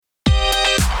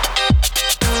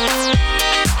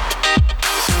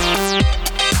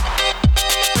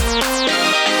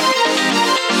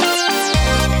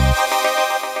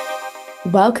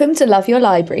Welcome to Love Your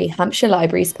Library, Hampshire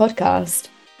Libraries podcast.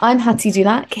 I'm Hattie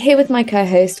Dulac, here with my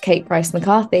co-host Kate Bryce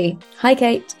McCarthy. Hi,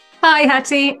 Kate. Hi,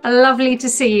 Hattie. Lovely to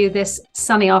see you this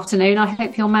sunny afternoon. I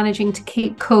hope you're managing to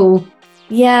keep cool.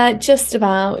 Yeah, just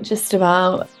about.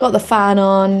 Got the fan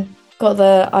on, got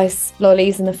the ice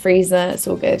lollies in the freezer. It's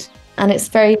all good. And it's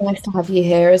very nice to have you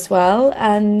here as well.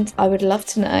 And I would love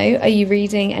to know, are you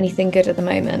reading anything good at the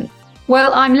moment?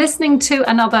 Well, I'm listening to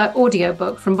another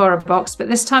audiobook from BorrowBox, but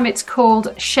this time it's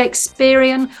called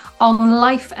Shakespearean on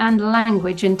Life and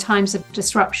Language in Times of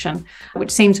Disruption,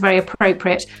 which seems very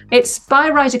appropriate. It's by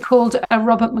a writer called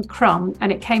Robert McCrum,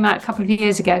 and it came out a couple of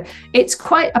years ago. It's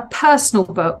quite a personal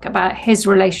book about his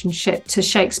relationship to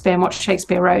Shakespeare and what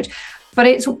Shakespeare wrote. But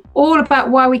it's all about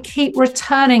why we keep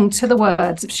returning to the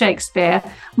words of Shakespeare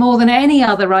more than any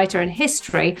other writer in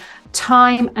history,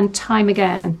 time and time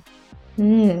again.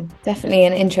 Definitely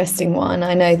an interesting one.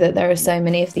 I know that there are so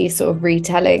many of these sort of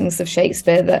retellings of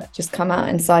Shakespeare that just come out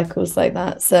in cycles like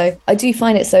that. So I do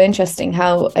find it so interesting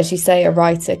how, as you say, a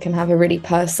writer can have a really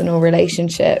personal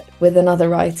relationship with another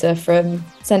writer from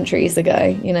centuries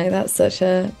ago. You know, that's such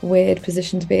a weird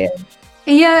position to be in.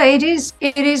 Yeah, it is.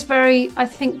 It is very, I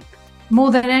think,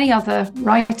 more than any other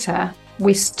writer,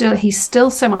 he's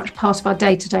still so much part of our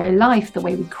day-to-day life. The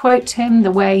way we quote him, the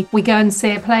way we go and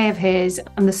see a play of his,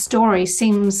 and the story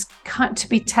seems to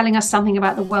be telling us something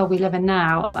about the world we live in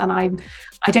now. And I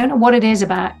don't know what it is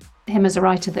about him as a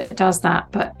writer that does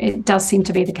that, but it does seem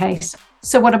to be the case.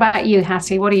 So what about you,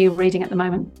 Hattie? What are you reading at the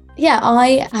moment? Yeah,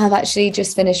 I have actually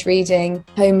just finished reading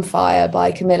Home Fire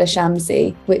by Camilla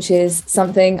Shamsi, which is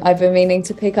something I've been meaning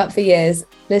to pick up for years.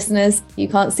 Listeners, you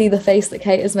can't see the face that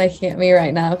Kate is making at me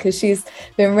right now because she's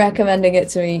been recommending it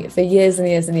to me for years and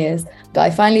years and years. But I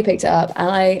finally picked it up and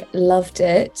I loved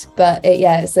it. But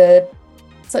it's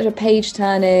such a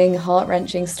page-turning,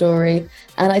 heart-wrenching story.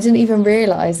 And I didn't even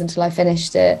realise until I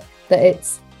finished it that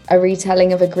it's a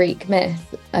retelling of a Greek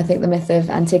myth, I think the myth of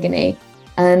Antigone.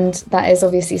 And that is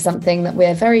obviously something that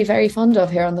we're very, very fond of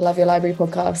here on the Love Your Library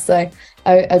podcast. So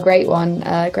a great one,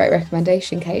 great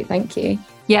recommendation, Kate. Thank you.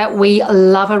 Yeah, we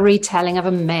love a retelling of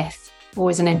a myth.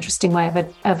 Always an interesting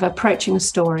way of approaching a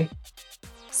story.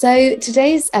 So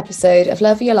today's episode of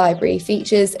Love Your Library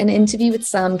features an interview with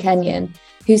Sam Kenyon,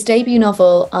 whose debut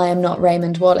novel, I Am Not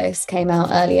Raymond Wallace, came out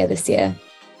earlier this year.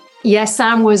 Yes,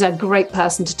 Sam was a great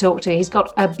person to talk to. He's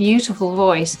got a beautiful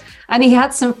voice and he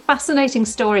had some fascinating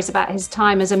stories about his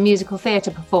time as a musical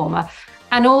theatre performer.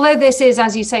 And although this is,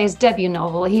 as you say, his debut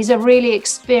novel, he's a really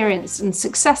experienced and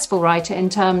successful writer in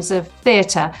terms of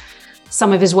theatre.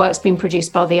 Some of his work's been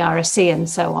produced by the RSC and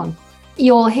so on.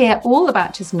 You'll hear all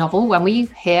about his novel when we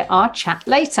hear our chat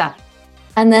later.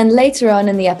 And then later on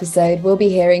in the episode, we'll be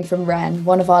hearing from Ren,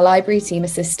 one of our library team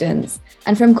assistants,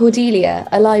 and from Cordelia,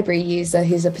 a library user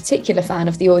who's a particular fan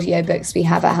of the audiobooks we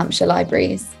have at Hampshire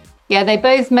Libraries. Yeah, they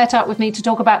both met up with me to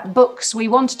talk about books we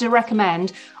wanted to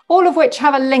recommend, all of which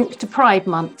have a link to Pride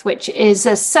Month, which is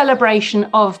a celebration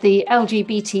of the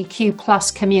LGBTQ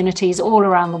plus communities all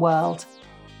around the world.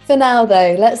 For now,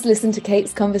 though, let's listen to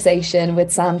Kate's conversation with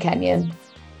Sam Kenyon.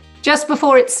 Just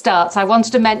before it starts, I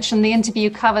wanted to mention the interview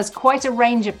covers quite a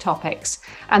range of topics,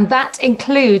 and that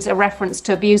includes a reference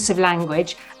to abusive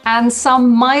language and some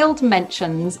mild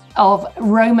mentions of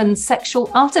Roman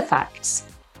sexual artifacts.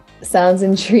 Sounds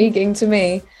intriguing to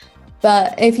me.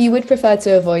 But if you would prefer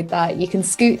to avoid that, you can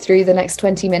scoot through the next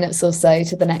 20 minutes or so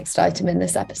to the next item in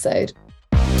this episode.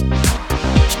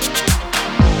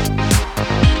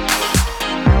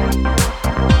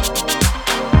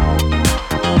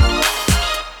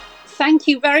 Thank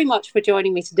you very much for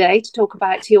joining me today to talk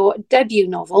about your debut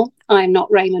novel, I Am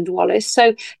Not Raymond Wallace.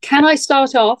 So can I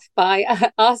start off by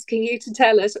asking you to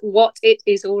tell us what it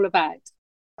is all about?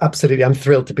 Absolutely. I'm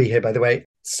thrilled to be here, by the way.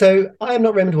 So I Am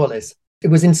Not Raymond Wallace. It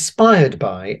was inspired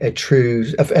by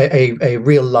a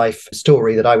real life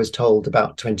story that I was told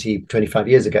about 25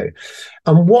 years ago.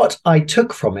 And what I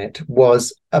took from it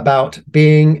was about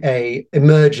being an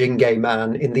emerging gay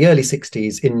man in the early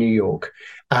 60s in New York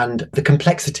and the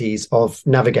complexities of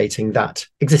navigating that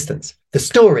existence. The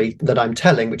story that I'm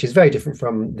telling, which is very different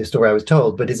from the story I was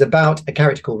told, but is about a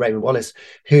character called Raymond Wallace,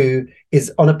 who is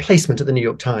on a placement at the New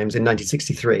York Times in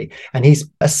 1963. And he's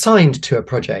assigned to a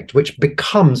project which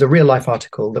becomes a real life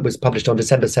article that was published on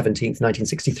December 17th,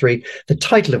 1963, the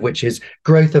title of which is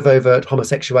Growth of Overt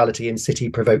Homosexuality in City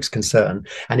Provokes Concern.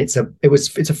 And it's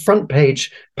a front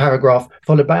page paragraph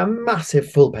followed by a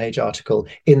massive full page article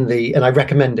and I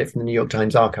recommend it from the New York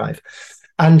Times archive.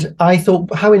 And I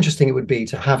thought how interesting it would be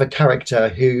to have a character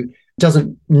who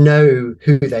doesn't know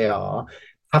who they are,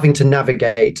 having to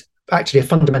navigate actually a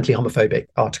fundamentally homophobic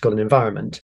article and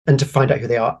environment. and to find out who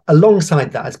they are.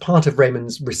 Alongside that, as part of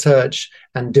Raymond's research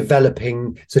and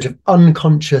developing sort of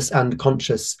unconscious and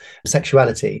conscious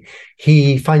sexuality,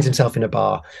 he finds himself in a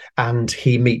bar and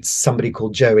he meets somebody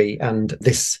called Joey. And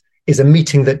this is a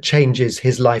meeting that changes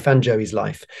his life and Joey's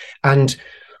life. And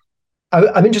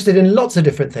I'm interested in lots of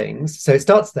different things. So it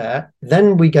starts there.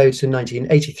 Then we go to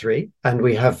 1983 and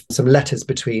we have some letters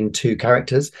between two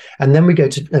characters. And then we go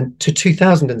to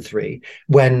 2003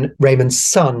 when Raymond's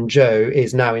son, Joe,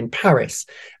 is now in Paris.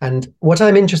 And what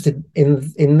I'm interested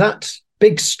in that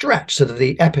big stretch, sort of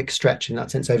the epic stretch in that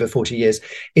sense over 40 years,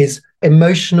 is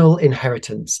emotional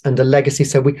inheritance and a legacy.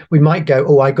 So we might go,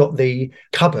 oh, I got the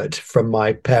cupboard from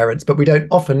my parents, but we don't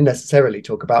often necessarily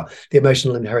talk about the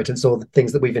emotional inheritance or the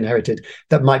things that we've inherited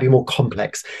that might be more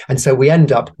complex. And so we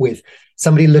end up with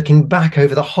somebody looking back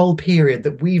over the whole period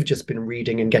that we've just been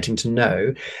reading and getting to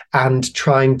know and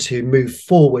trying to move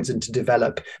forwards and to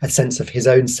develop a sense of his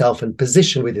own self and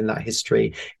position within that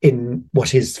history in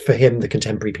what is for him the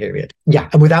contemporary period. Yeah,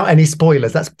 and without any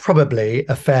spoilers, that's probably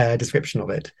a fair description of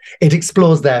it. It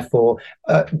explores, therefore,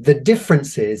 the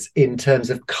differences in terms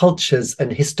of cultures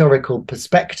and historical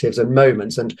perspectives and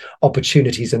moments and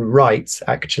opportunities and rights,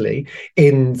 actually,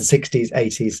 in the 60s,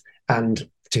 80s and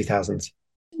 2000s.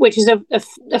 Which is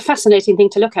a fascinating thing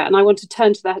to look at. And I want to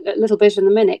turn to that a little bit in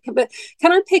a minute. But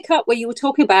can I pick up where you were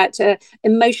talking about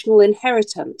emotional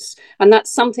inheritance? And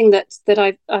that's something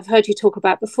that I've heard you talk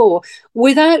about before,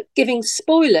 without giving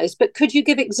spoilers. But could you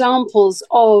give examples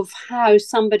of how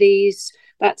somebody's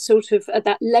that sort of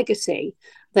that legacy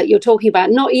that you're talking about,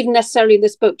 not even necessarily in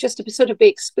this book, just to sort of be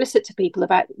explicit to people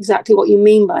about exactly what you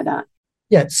mean by that?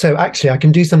 Yeah, so actually I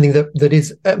can do something that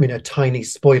is, I mean, a tiny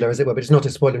spoiler, as it were, but it's not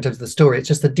a spoiler in terms of the story. It's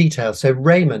just the detail. So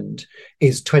Raymond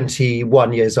is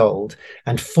 21 years old,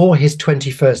 and for his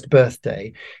 21st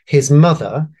birthday, his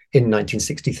mother in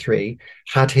 1963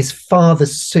 had his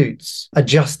father's suits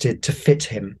adjusted to fit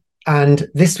him. And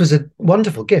this was a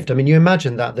wonderful gift. I mean, you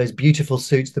imagine that, those beautiful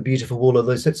suits, the beautiful wall, all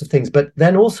those sorts of things, but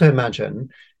then also imagine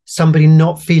somebody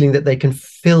not feeling that they can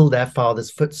fill their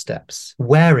father's footsteps,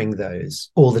 wearing those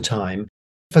all the time.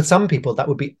 For some people, that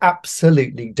would be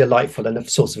absolutely delightful and a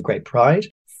source of great pride.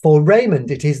 For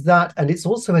Raymond, it is that, and it's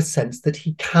also a sense that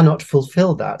he cannot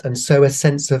fulfill that. And so a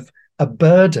sense of a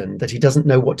burden that he doesn't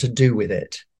know what to do with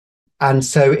it. And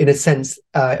so in a sense,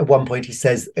 at one point he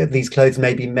says, these clothes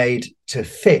may be made to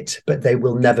fit, but they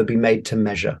will never be made to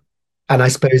measure. And I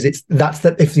suppose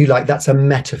if you like, that's a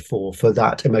metaphor for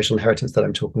that emotional inheritance that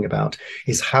I'm talking about,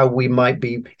 is how we might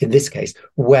be, in this case,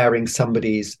 wearing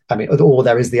somebody's, I mean, or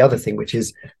there is the other thing, which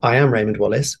is, I am Raymond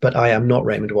Wallace, but I am not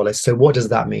Raymond Wallace. So what does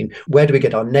that mean? Where do we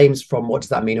get our names from? What does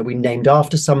that mean? Are we named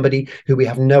after somebody who we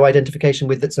have no identification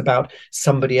with, that's about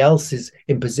somebody else's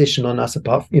imposition on us,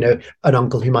 apart, an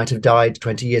uncle who might have died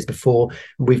 20 years before,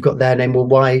 we've got their name? Well,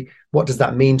 why? What does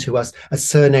that mean to us? A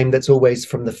surname that's always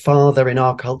from the father in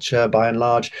our culture, by and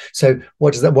large. So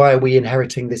what does that? Why are we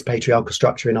inheriting this patriarchal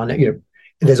structure in our?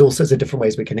 There's all sorts of different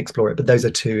ways we can explore it, but those are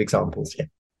two examples. Yeah.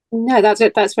 No, that's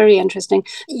it. That's very interesting.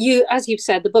 As you've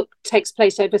said, the book takes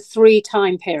place over 3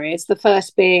 time periods. The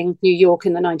first being New York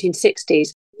in the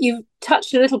 1960s. You've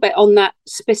touched a little bit on that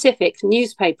specific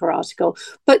newspaper article,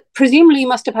 but presumably you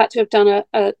must have had to have done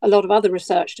a lot of other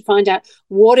research to find out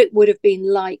what it would have been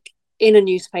like in a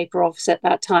newspaper office at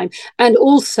that time. And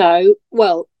also,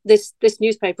 well, this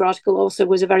newspaper article also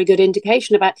was a very good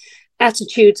indication about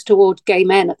attitudes toward gay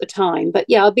men at the time. But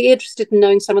yeah, I'd be interested in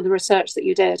knowing some of the research that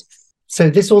you did.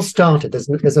 So this all started,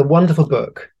 there's a wonderful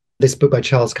book, this book by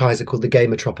Charles Kaiser called The Gay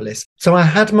Metropolis. So I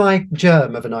had my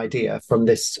germ of an idea from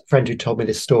this friend who told me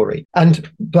this story. And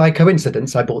by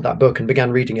coincidence, I bought that book and began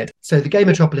reading it. So The Gay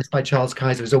Metropolis by Charles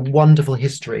Kaiser is a wonderful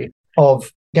history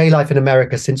of gay life in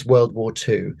America since World War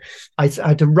II. I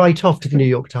had to write off to the New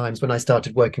York Times when I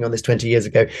started working on this 20 years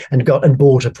ago and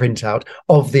bought a printout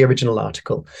of the original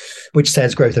article, which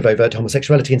says growth of overt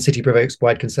homosexuality in city provokes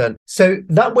wide concern. So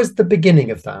that was the beginning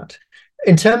of that.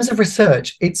 In terms of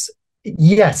research, it's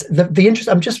yes, the interest.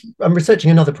 I'm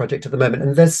researching another project at the moment,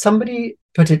 and there's somebody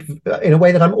put it in a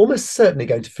way that I'm almost certainly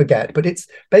going to forget. But it's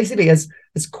basically, as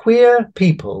queer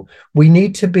people, we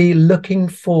need to be looking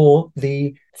for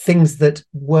the things that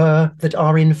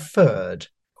are inferred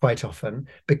quite often,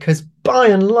 because by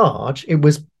and large, it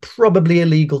was probably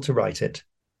illegal to write it.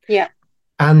 Yeah.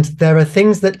 And there are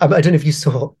things that I don't know if you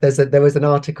saw. There was an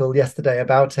article yesterday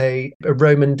about a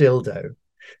Roman dildo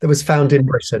that was found in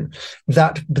Britain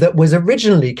that was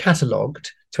originally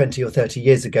catalogued 20 or 30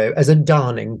 years ago as a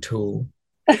darning tool.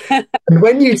 And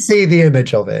when you see the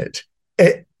image of it,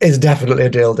 It's definitely a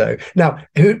dildo. Now,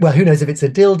 who knows if it's a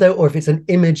dildo or if it's an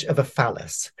image of a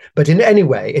phallus? But in any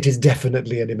way, it is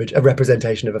definitely an image, a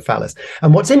representation of a phallus.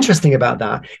 And what's interesting about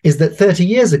that is that 30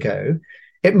 years ago,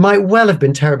 it might well have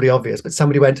been terribly obvious, but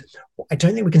somebody went, I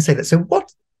don't think we can say that. So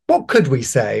what could we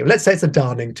say? Let's say it's a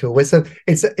darning tool. It's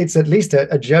at least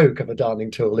a joke of a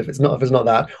darning tool if it's not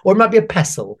that, or it might be a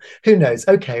pestle. Who knows?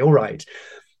 Okay, all right.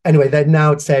 Anyway, they're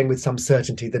now saying with some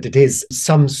certainty that it is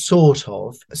some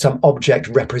object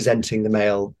representing the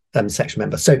male sexual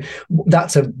member. So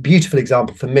that's a beautiful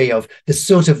example for me of the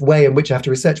sort of way in which I have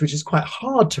to research, which is quite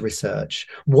hard to research,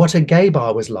 what a gay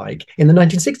bar was like in the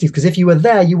 1960s. Because if you were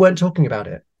there, you weren't talking about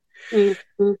it.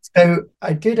 Mm-hmm. So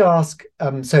I did ask,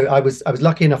 so I was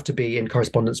lucky enough to be in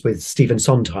correspondence with Stephen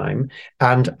Sondheim,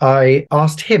 and I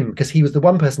asked him, because he was the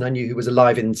one person I knew who was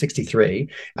alive in 63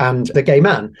 and the gay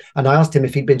man, and I asked him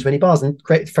if he'd been to any bars, and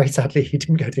very sadly he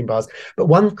didn't go to any bars. But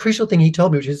one crucial thing he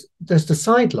told me, which is just a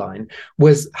sideline,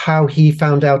 was how he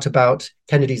found out about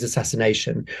Kennedy's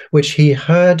assassination, which he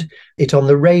heard it on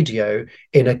the radio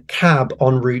in a cab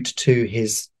en route to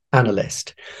his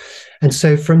analyst. And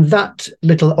so from that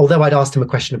little, although I'd asked him a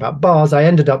question about bars, I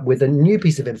ended up with a new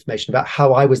piece of information about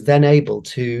how I was then able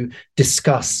to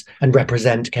discuss and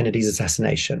represent Kennedy's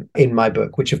assassination in my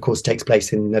book, which of course takes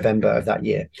place in November of that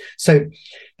year. So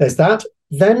there's that.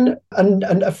 Then and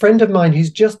a friend of mine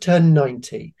who's just turned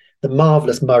 90, the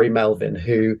marvellous Murray Melvin,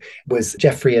 who was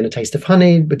Geoffrey in A Taste of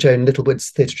Honey, with Joan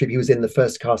Littlewood's theatre troupe. He was in the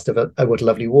first cast of Oh, What a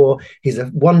Lovely War. He's a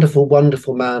wonderful,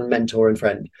 wonderful man, mentor and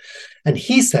friend. And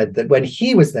he said that when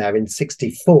he was there in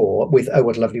 64 with Oh,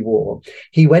 What a Lovely War,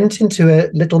 he went into a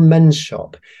little men's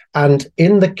shop, and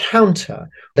in the counter,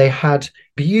 they had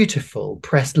beautiful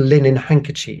pressed linen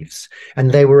handkerchiefs,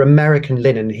 and they were American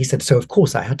linen. He said, so of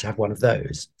course I had to have one of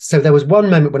those. So there was one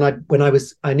moment when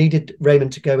I needed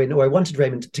Raymond to go in, or I wanted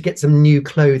Raymond to get some new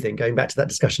clothing, going back to that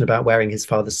discussion about wearing his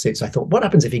father's suit. So I thought, what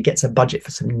happens if he gets a budget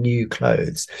for some new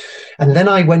clothes? And then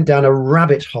I went down a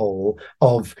rabbit hole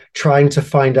of trying to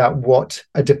find out what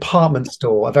a department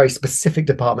store, a very specific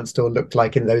department store, looked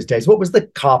like in those days. What was the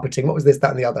carpeting? What was this,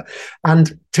 that, and the other?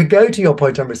 And to go to your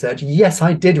point on research, yes,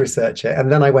 I did research it.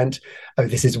 And then I went, oh,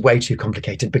 this is way too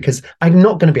complicated because I'm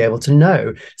not going to be able to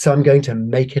know. So I'm going to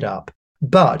make it up.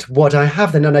 But what I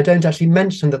have then, and I don't actually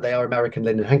mention that they are American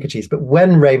linen handkerchiefs, but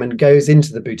when Raymond goes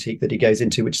into the boutique that he goes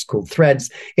into, which is called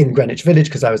Threads in Greenwich Village,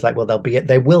 because I was like, well,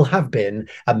 there will have been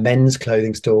a men's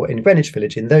clothing store in Greenwich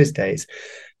Village in those days.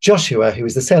 Joshua, who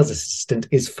is the sales assistant,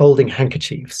 is folding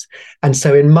handkerchiefs. And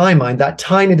so in my mind, that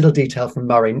tiny little detail from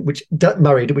Murray, which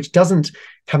doesn't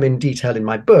come in detail in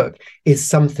my book, is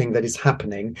something that is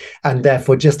happening, and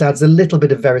therefore just adds a little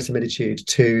bit of verisimilitude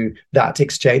to that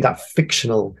exchange, that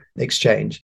fictional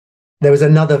exchange. There was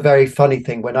another very funny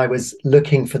thing when I was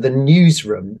looking for the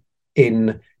newsroom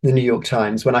in the New York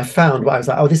Times, when I found what I was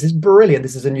like, oh, this is brilliant.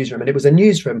 This is a newsroom. And it was a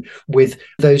newsroom with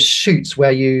those shoots where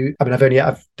I don't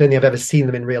think I've ever seen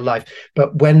them in real life,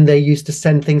 but when they used to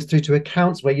send things through to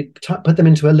accounts where you put them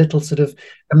into a little sort of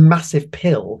a massive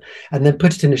pill and then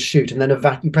put it in a chute, and then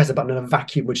you press a button and a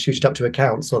vacuum would shoot it up to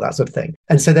accounts or that sort of thing.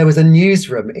 And so there was a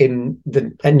newsroom in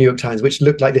the New York Times which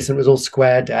looked like this, and it was all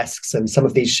square desks and some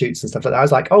of these shoots and stuff like that. I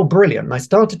was like, oh, brilliant. And I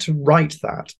started to write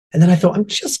that. And then I thought, I'm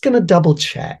just going to double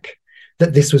check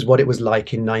that this was what it was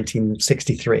like in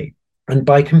 1963. And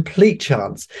by complete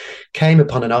chance, came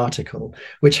upon an article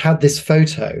which had this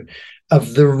photo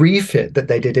of the refit that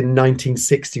they did in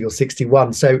 1960 or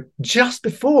 61. So just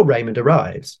before Raymond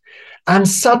arrives. And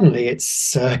suddenly it's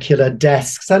circular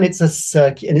desks and it's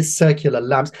circular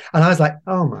lamps. And I was like,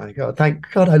 oh my God, thank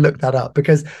God I looked that up,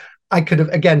 because I could have,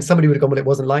 again, somebody would have gone, well, it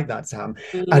wasn't like that, Sam.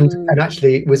 And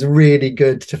actually it was really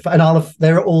good to, and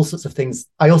there are all sorts of things.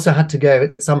 I also had to go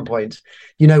at some point,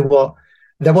 you know what?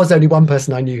 There was only one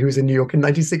person I knew who was in New York in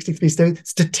 1963. So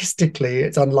statistically,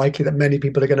 it's unlikely that many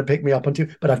people are going to pick me up on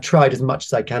but I've tried as much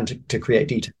as I can to create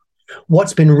detail.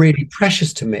 What's been really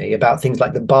precious to me about things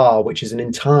like the Bar, which is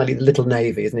Little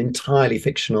Navy is an entirely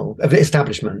fictional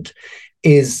establishment,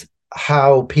 is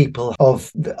how people of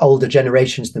the older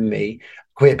generations than me,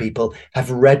 queer people, have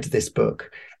read this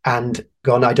book and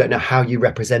gone, I don't know how you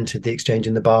represented the exchange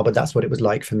in the bar, but that's what it was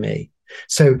like for me.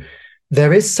 So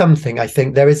there is something, I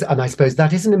think there is, and I suppose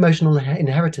that is an emotional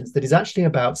inheritance that is actually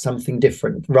about something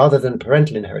different rather than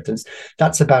parental inheritance.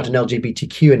 That's about an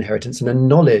LGBTQ inheritance and a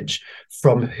knowledge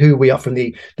from who we are, from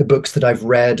the books that I've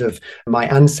read of my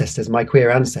ancestors, my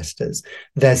queer ancestors.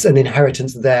 There's an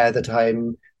inheritance there that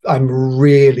I'm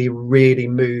really, really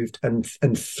moved and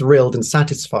thrilled and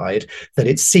satisfied that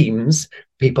it seems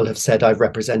people have said I've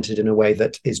represented in a way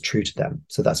that is true to them.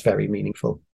 So that's very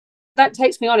meaningful. That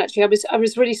takes me on, actually. I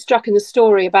was really struck in the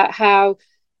story about how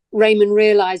Raymond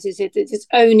realizes it's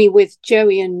only with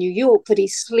Joey in New York that he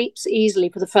sleeps easily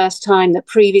for the first time, that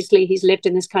previously he's lived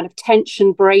in this kind of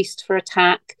tension, braced for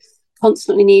attack,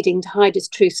 constantly needing to hide his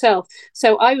true self.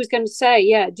 So I was going to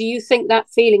say, do you think that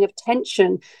feeling of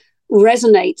tension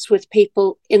resonates with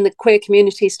people in the queer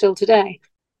community still today?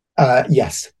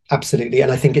 Yes, absolutely.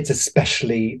 And I think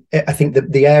I think that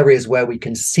the areas where we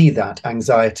can see that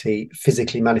anxiety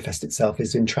physically manifest itself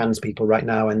is in trans people right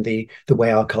now, and the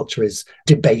way our culture is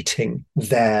debating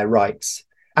their rights.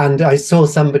 And I saw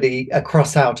somebody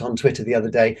cross out on Twitter the other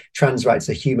day, trans rights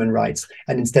are human rights.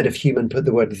 And instead of human, put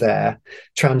the word their.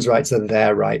 Trans rights are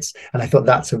their rights. And I thought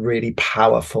that's a really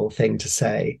powerful thing to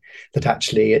say, that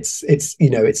actually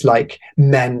it's like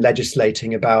men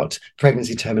legislating about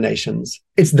pregnancy terminations.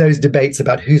 It's those debates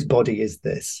about whose body is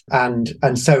this. And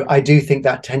so I do think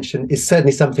that tension is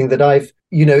certainly something that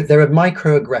there are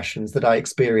microaggressions that I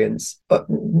experience a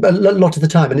lot of the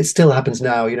time, and it still happens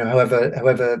now,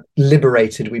 however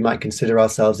liberated we might consider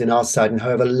ourselves in our side and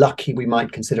however lucky we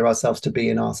might consider ourselves to be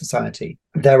in our society.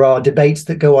 There are debates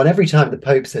that go on every time the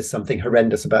Pope says something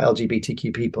horrendous about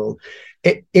LGBTQ people.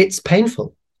 It's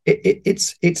painful.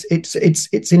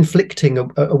 It's inflicting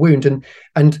a wound,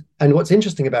 and what's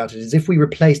interesting about it is if we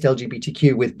replaced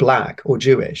LGBTQ with Black or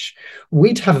Jewish,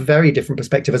 we'd have a very different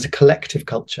perspective as a collective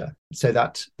culture. So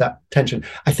that tension,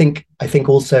 I think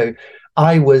also,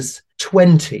 I was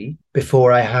 20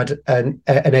 before I had an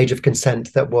age of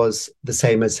consent that was the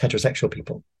same as heterosexual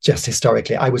people. Just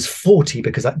historically, I was 40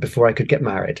 before I could get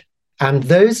married, and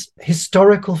those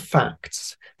historical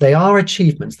facts. They are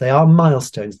achievements, they are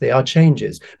milestones, they are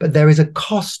changes, but there is a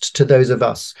cost to those of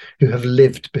us who have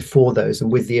lived before those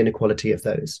and with the inequality of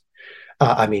those.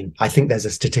 I think there's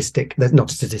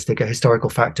a historical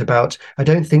fact about, I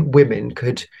don't think women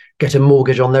could get a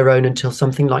mortgage on their own until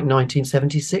something like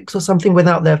 1976 or something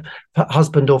without their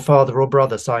husband or father or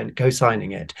brother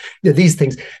co-signing it. These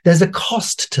things, there's a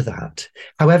cost to that,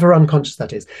 however unconscious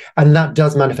that is. And that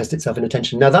does manifest itself in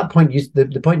attention. Now, that point,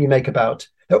 the point you make about,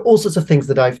 there are all sorts of things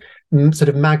that I've sort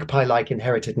of magpie-like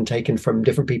inherited and taken from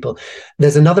different people.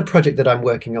 There's another project that I'm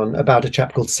working on about a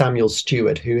chap called Samuel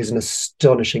Stewart, who is an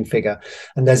astonishing figure.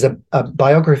 And there's a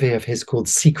biography of his called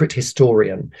Secret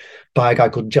Historian by a guy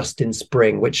called Justin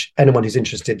Spring, which anyone who's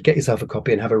interested, get yourself a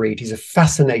copy and have a read. He's a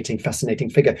fascinating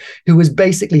figure who was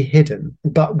basically hidden,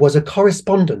 but was a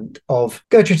correspondent of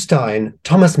Gertrude Stein,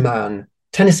 Thomas Mann,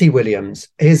 Tennessee Williams.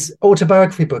 His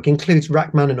autobiography book includes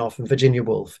Rachmaninoff and Virginia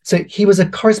Woolf. So he was a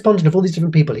correspondent of all these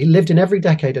different people. He lived in every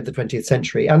decade of the 20th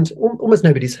century, and almost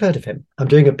nobody's heard of him. I'm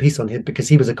doing a piece on him because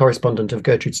he was a correspondent of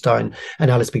Gertrude Stein and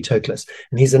Alice B. Toklas.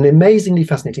 And he's an amazingly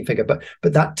fascinating figure. But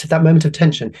that moment of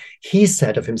tension, he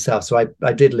said of himself, so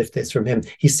I did lift this from him,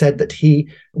 he said that he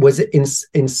was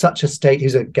in such a state,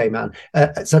 he's a gay man,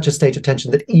 such a state of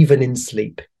tension that even in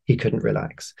sleep, he couldn't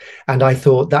relax. And I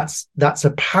thought that's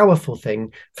a powerful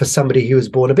thing for somebody who was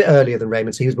born a bit earlier than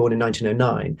Raymond. So he was born in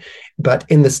 1909, but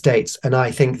in the States. And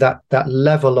I think that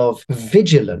level of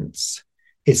vigilance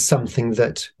is something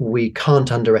that we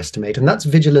can't underestimate. And that's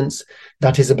vigilance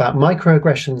that is about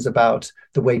microaggressions, about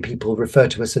the way people refer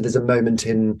to us. So there's a moment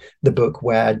in the book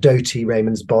where Doty,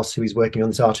 Raymond's boss, who he's working on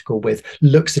this article with,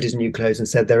 looks at his new clothes and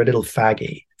said, they're a little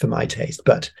faggy for my taste,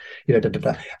 but,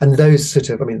 And those sort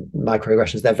of,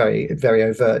 microaggressions, they're very, very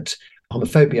overt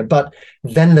homophobia. But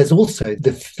then there's also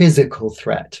the physical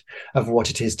threat of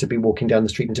what it is to be walking down the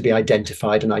street and to be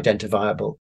identified and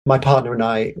identifiable. My partner and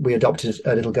I, we adopted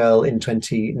a little girl in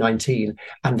 2019,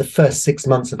 and the first 6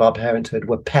 months of our parenthood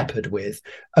were peppered with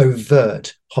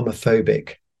overt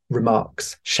homophobic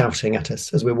remarks shouting at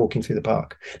us as we're walking through the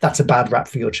park. That's a bad rap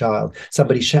for your child.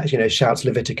 Somebody shouts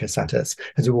Leviticus at us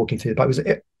as we're walking through the park.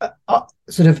 It was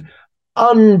sort of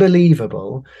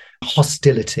unbelievable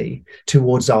hostility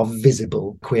towards our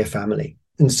visible queer family.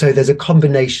 And so there's a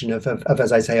combination of,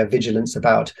 as I say, a vigilance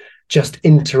about just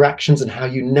interactions and how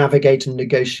you navigate and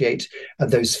negotiate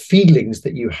those feelings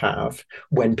that you have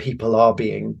when people are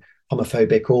being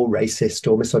homophobic or racist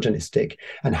or misogynistic,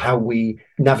 and how we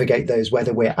navigate those,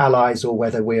 whether we're allies or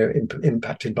whether we're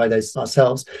impacted by those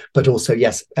ourselves. But also,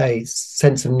 yes, a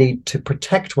sense of need to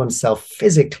protect oneself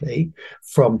physically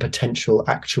from potential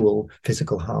actual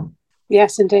physical harm.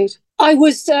 Yes, indeed.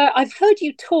 I've heard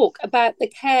you talk about the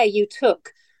care you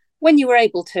took when you were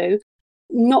able to,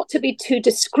 not to be too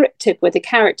descriptive with the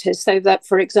characters, so that,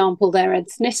 for example, their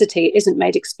ethnicity isn't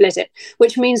made explicit,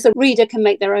 which means the reader can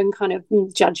make their own kind of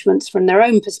judgments from their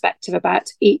own perspective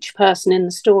about each person in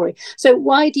the story. So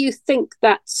why do you think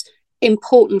that's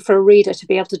important for a reader to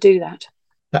be able to do that?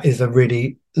 That is a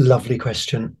really lovely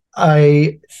question.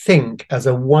 I think as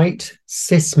a white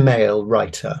cis male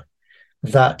writer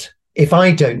that if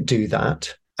I don't do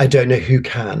that, I don't know who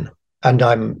can. And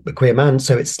I'm a queer man,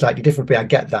 so it's slightly different. But I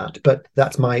get that. But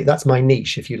that's my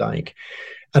niche, if you like.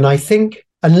 And I think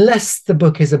unless the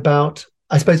book is about,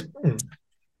 I suppose,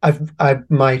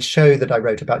 my show that I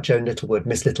wrote about Joan Littlewood,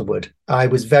 Miss Littlewood, I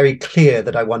was very clear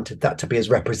that I wanted that to be as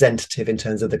representative in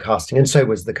terms of the casting, and so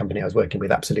was the company I was working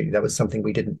with. Absolutely, that was something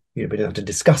we didn't have to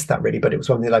discuss that really, but it was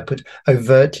something that I put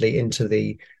overtly into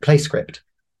the play script.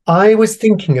 I was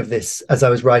thinking of this as I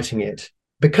was writing it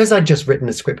because I'd just written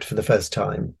a script for the first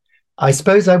time. I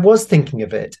suppose I was thinking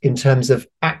of it in terms of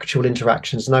actual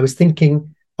interactions, and I was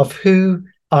thinking of who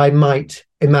I might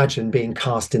imagine being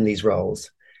cast in these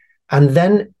roles. And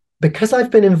then, because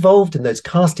I've been involved in those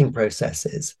casting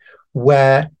processes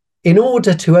where, in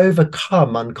order to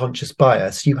overcome unconscious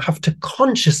bias, you have to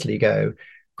consciously go,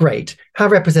 great, how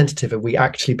representative are we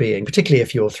actually being, particularly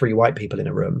if you're three white people in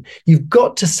a room? You've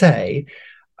got to say,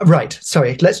 right,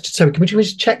 sorry, can we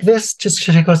just check this? Just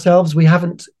check ourselves. We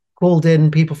haven't called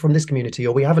in people from this community,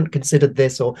 or we haven't considered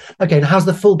this, or, okay, and how's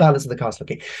the full balance of the cast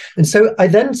looking? And so I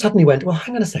then suddenly went, well,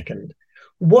 hang on a second.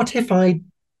 What if I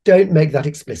don't make that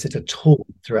explicit at all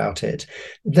throughout it?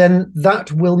 Then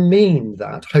that will mean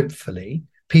that hopefully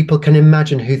people can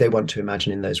imagine who they want to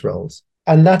imagine in those roles.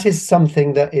 And that is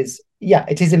something that is,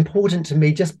 it is important to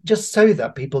me just so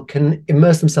that people can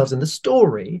immerse themselves in the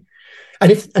story.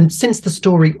 And since the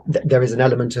story, there is an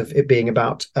element of it being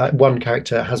about one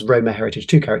character has Roma heritage,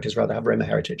 two characters rather have Roma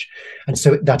heritage. And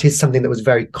so that is something that was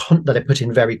that I put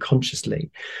in very consciously.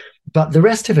 But the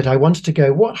rest of it, I wanted to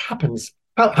go, what happens?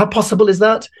 How possible is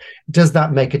that? Does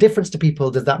that make a difference to people?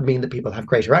 Does that mean that people have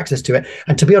greater access to it?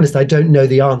 And to be honest, I don't know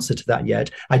the answer to that yet.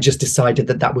 I just decided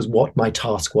that was what my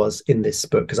task was in this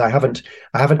book, because I haven't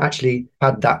actually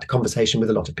had that conversation with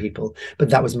a lot of people,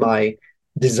 but that was my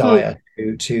desire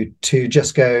to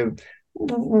just go,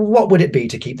 what would it be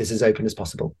to keep this as open as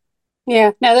possible?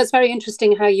 Yeah, no, that's very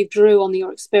interesting how you drew on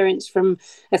your experience from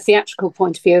a theatrical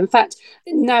point of view. In fact,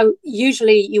 now,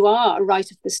 usually you are a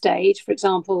writer for the stage. For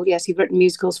example, yes, you've written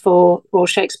musicals for Royal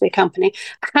Shakespeare Company.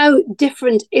 How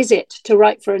different is it to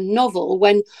write for a novel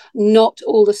when not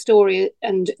all the story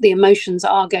and the emotions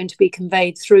are going to be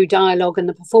conveyed through dialogue and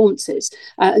the performances?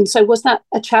 And so was that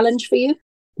a challenge for you?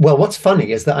 Well, what's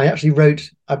funny is that I actually wrote,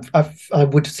 I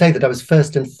would say that I was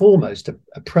first and foremost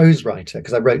a prose writer,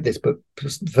 because I wrote this book,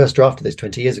 the first draft of this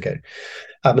 20 years ago,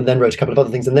 and then wrote a couple of other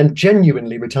things, and then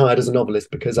genuinely retired as a novelist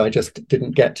because I just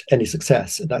didn't get any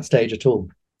success at that stage at all.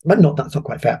 But that's not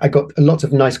quite fair. I got lots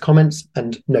of nice comments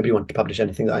and nobody wanted to publish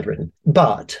anything that I'd written.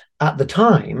 But at the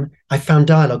time, I found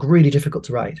dialogue really difficult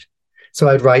to write. So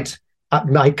I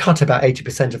cut about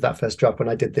 80% of that first draft when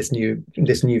I did this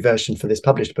new version for this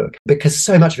published book, because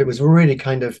so much of it was really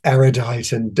kind of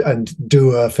erudite and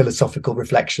dour philosophical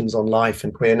reflections on life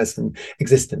and queerness and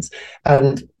existence.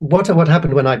 And what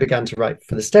happened when I began to write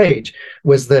for the stage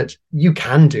was that you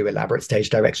can do elaborate stage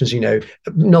directions.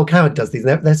 Noel Coward does these.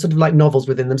 They're sort of like novels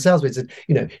within themselves. Which is,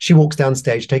 she walks down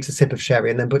stage, takes a sip of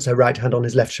sherry, and then puts her right hand on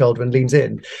his left shoulder and leans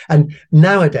in. And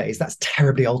nowadays, that's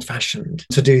terribly old-fashioned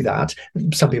to do that.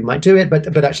 Some people might do it,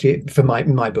 but actually for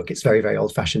my book it's very, very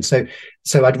old-fashioned.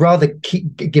 So I'd rather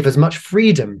give as much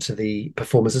freedom to the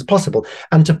performers as possible,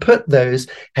 and to put those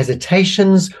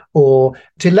hesitations or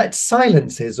to let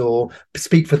silences or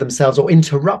speak for themselves, or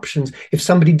interruptions. If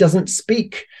somebody doesn't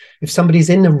speak, if somebody's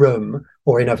in a room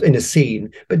or in a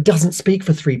scene but doesn't speak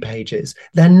for 3 pages,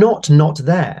 they're not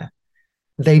there.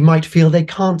 They might feel they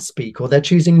can't speak, or they're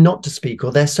choosing not to speak,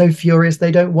 or they're so furious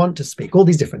they don't want to speak, all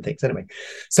these different things. Anyway,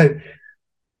 so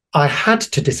I had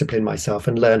to discipline myself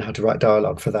and learn how to write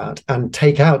dialogue for that, and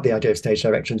take out the idea of stage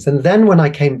directions. And then when I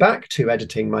came back to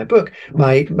editing my book,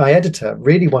 my editor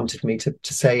really wanted me to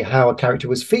say how a character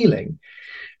was feeling.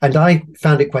 And I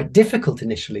found it quite difficult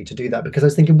initially to do that, because I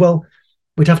was thinking, well,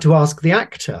 we'd have to ask the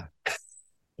actor.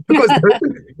 Of course,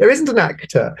 there isn't an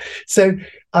actor. So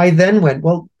I then went,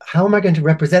 well, how am I going to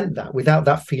represent that without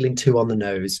that feeling too on the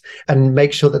nose, and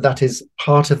make sure that is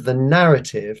part of the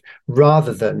narrative,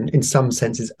 rather than, in some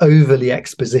senses, overly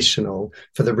expositional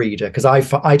for the reader? Because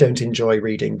I don't enjoy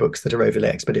reading books that are overly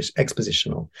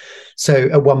expositional. So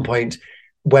at one point,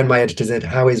 when my editor said,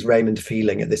 how is Raymond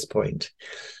feeling at this point?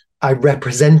 I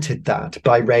represented that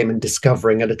by Raymond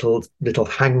discovering a little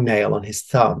hangnail on his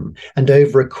thumb. And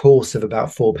over a course of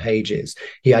about 4 pages,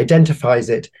 he identifies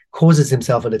it, causes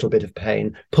himself a little bit of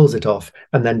pain, pulls it off,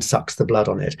 and then sucks the blood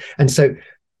on it. And so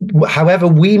however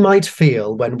we might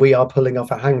feel when we are pulling off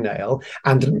a hangnail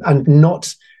and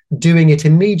not doing it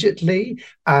immediately,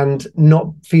 and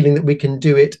not feeling that we can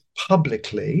do it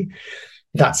publicly,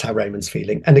 That's how Raymond's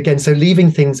feeling. And again, so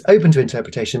leaving things open to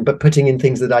interpretation, but putting in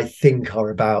things that I think are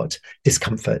about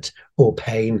discomfort or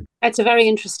pain. It's a very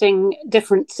interesting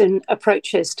difference in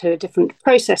approaches to different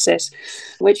processes,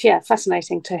 which,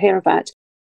 fascinating to hear about.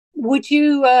 Would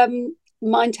you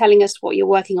mind telling us what you're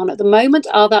working on at the moment?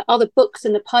 Are there other books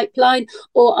in the pipeline,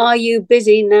 or are you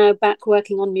busy now back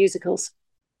working on musicals?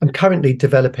 I'm currently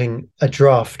developing a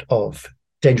draft of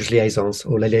Dangerous Liaisons,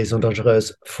 or Les Liaisons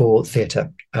Dangereuses, for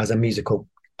theatre as a musical.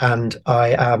 And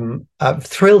I am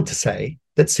thrilled to say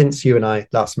that since you and I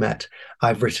last met,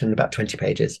 I've written about 20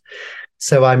 pages.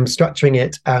 So I'm structuring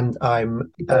it, and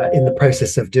I'm in the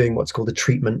process of doing what's called a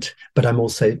treatment, but I'm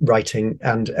also writing,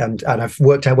 and I've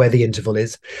worked out where the interval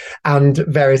is and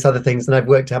various other things, and I've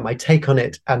worked out my take on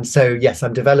it. And so, yes,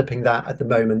 I'm developing that at the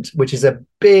moment, which is a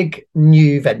big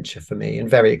new venture for me and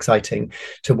very exciting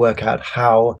to work out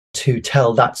how to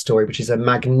tell that story, which is a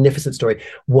magnificent story.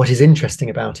 What is interesting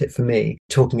about it for me,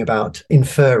 talking about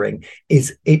inferring,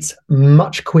 is it's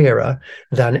much queerer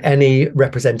than any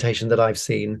representation that I've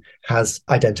seen has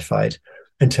identified,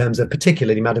 in terms of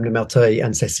particularly Madame de Merteuil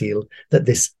and Cécile, that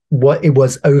it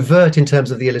was overt in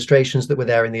terms of the illustrations that were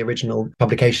there in the original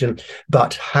publication,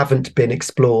 but haven't been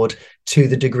explored to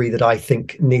the degree that I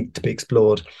think need to be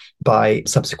explored by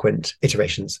subsequent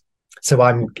iterations.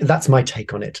 So that's my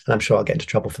take on it, and I'm sure I'll get into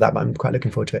trouble for that, but I'm quite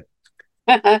looking forward to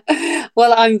it.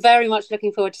 Well, I'm very much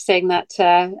looking forward to seeing that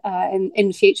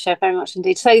in future, very much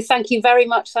indeed. So thank you very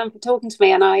much, Sam, for talking to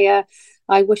me, and I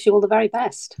wish you all the very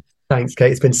best. Thanks,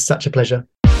 Kate. It's been such a pleasure.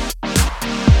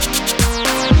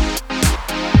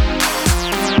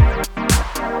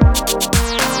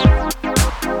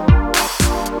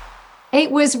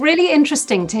 It was really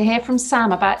interesting to hear from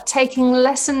Sam about taking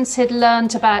lessons he'd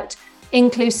learned about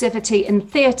inclusivity in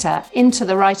theatre into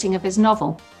the writing of his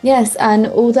novel. Yes, and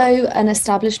although an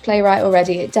established playwright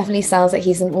already, it definitely sounds like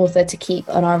he's an author to keep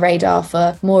on our radar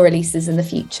for more releases in the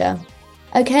future.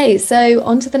 Okay, so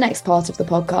on to the next part of the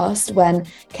podcast, when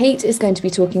Kate is going to be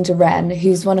talking to Ren,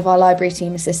 who's one of our library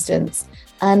team assistants,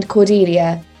 and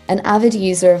Cordelia, an avid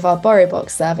user of our Borrow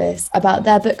Box service, about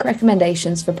their book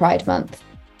recommendations for Pride Month.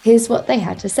 Here's what they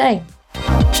had to say.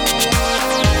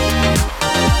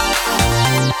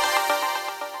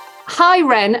 Hi,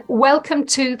 Ren. Welcome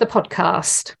to the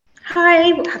podcast.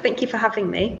 Hi, thank you for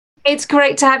having me. It's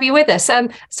great to have you with us.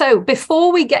 So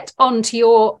before we get on to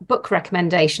your book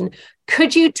recommendation,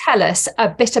 could you tell us a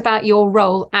bit about your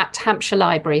role at Hampshire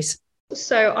Libraries?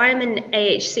 So I'm an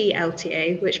AHC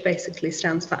LTA, which basically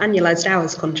stands for Annualised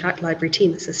Hours Contract Library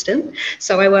Team Assistant.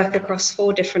 So I work across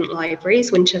 4 different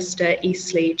libraries: Winchester,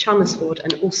 Eastleigh, Chelmsford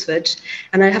and Alresford.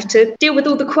 And I have to deal with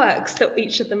all the quirks that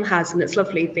each of them has. And it's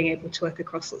lovely being able to work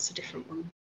across lots of different ones.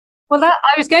 Well,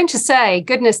 I was going to say,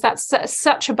 goodness, that's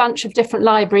such a bunch of different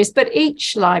libraries, but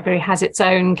each library has its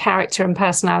own character and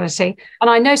personality. And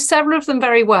I know several of them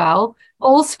very well.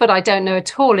 Alresford, I don't know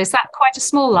at all. Is that quite a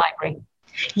small library?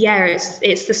 Yeah,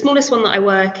 it's the smallest one that I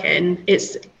work in.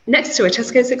 It's next to a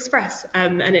Tesco's Express,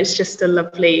 and it's just a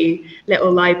lovely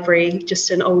little library,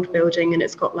 just an old building, and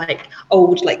it's got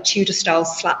old Tudor style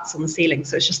slats on the ceiling,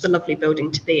 so it's just a lovely building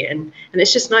to be in. And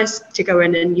it's just nice to go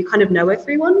in, and you kind of know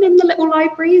everyone in the little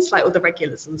libraries, like all the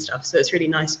regulars and stuff, so it's really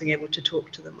nice being able to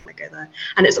talk to them when I go there.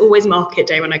 And it's always market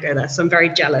day when I go there, so I'm very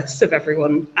jealous of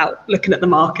everyone out looking at the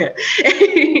market.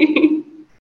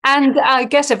 And I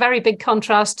guess a very big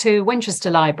contrast to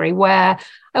Winchester Library, where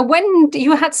when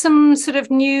you had some sort of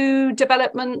new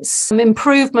developments, some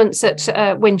improvements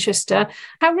at Winchester.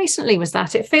 How recently was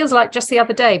that? It feels like just the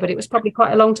other day, but it was probably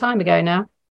quite a long time ago now.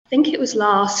 I think it was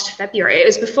last February. It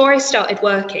was before I started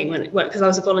working, because I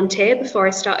was a volunteer before I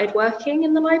started working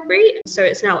in the library. So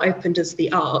it's now opened as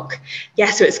the Arc.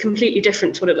 Yeah, so it's completely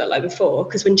different to what it looked like before,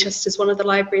 because Winchester's one of the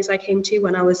libraries I came to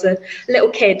when I was a little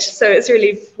kid. So it's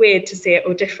really weird to see it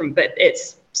all different, but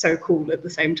it's so cool at the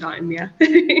same time, yeah.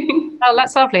 Oh,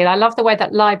 that's lovely. I love the way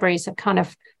that libraries have kind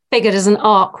of figured as an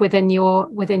arc within your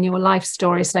life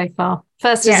story so far.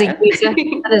 First as a user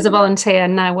and as a volunteer,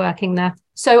 and now working there.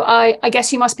 So I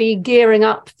guess you must be gearing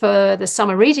up for the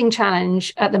Summer Reading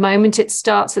Challenge at the moment. It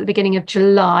starts at the beginning of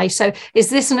July. So is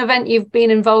this an event you've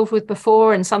been involved with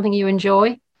before and something you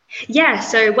enjoy? Yeah,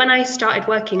 so when I started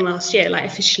working last year,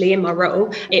 officially in my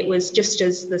role, it was just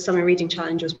as the Summer Reading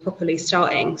Challenge was properly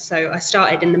starting. So I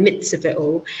started in the midst of it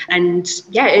all. And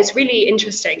yeah, it's really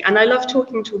interesting. And I love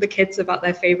talking to all the kids about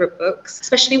their favourite books,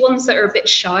 especially ones that are a bit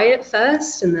shy at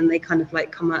first. And then they kind of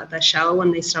come out of their shell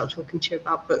when they start talking to you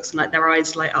about books, and their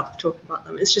eyes light up talking about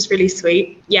them. It's just really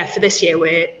sweet. Yeah, for this year,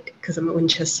 because I'm at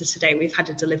Winchester today, we've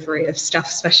had a delivery of stuff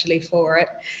specially for it.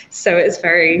 So it's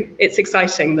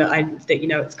exciting that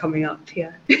it's coming up.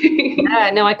 Yeah. Yeah,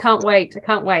 no, I can't wait.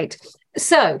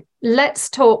 So let's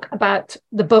talk about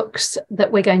the books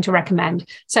that we're going to recommend.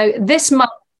 So this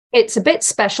month, it's a bit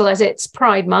special as it's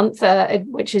Pride Month,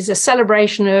 which is a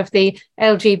celebration of the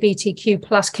LGBTQ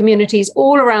plus communities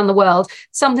all around the world,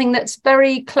 something that's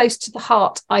very close to the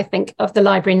heart, I think, of the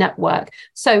Library Network.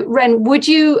 So, Ren, would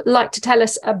you like to tell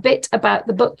us a bit about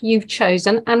the book you've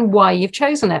chosen and why you've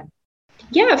chosen it?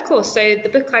 Yeah, of course. So the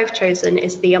book I've chosen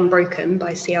is The Unbroken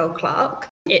by C.L. Clarke.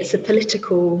 It's a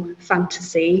political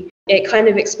fantasy. It kind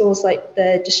of explores like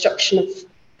the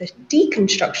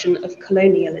deconstruction of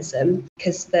colonialism,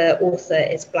 because the author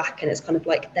is Black and it's kind of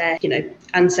like their,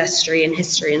 ancestry and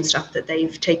history and stuff that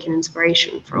they've taken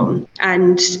inspiration from.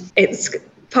 And it's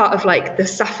part of like the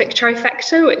Sapphic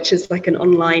trifecta, which is like an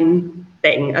online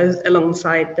thing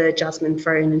alongside the Jasmine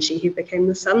Throne and She Who Became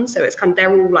the Sun. So it's kind of,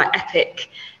 they're all like epic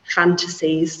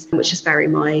fantasies, which is very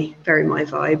my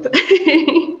vibe.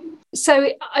 So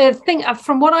I think,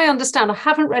 from what I understand, I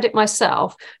haven't read it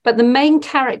myself, but the main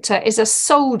character is a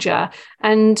soldier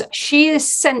and she is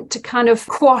sent to kind of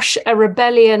quash a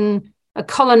rebellion, a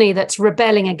colony that's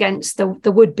rebelling against the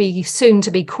would-be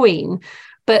soon-to-be queen.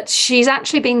 But she's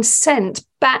actually been sent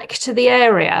back to the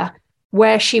area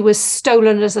where she was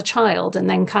stolen as a child and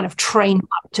then kind of trained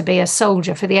up to be a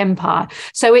soldier for the empire.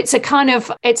 So it's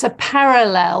a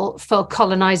parallel for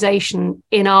colonization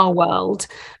in our world,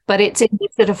 but it's in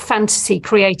this sort of fantasy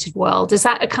created world. Is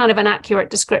that a kind of an accurate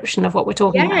description of what we're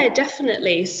talking about? Yeah,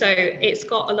 definitely. So it's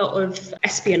got a lot of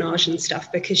espionage and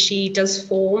stuff, because she does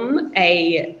form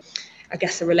a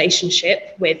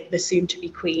relationship with the soon-to-be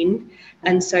queen.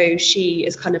 And so she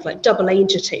is kind of like double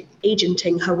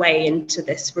agenting her way into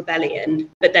this rebellion.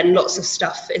 But then lots of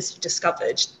stuff is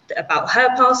discovered about her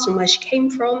past and where she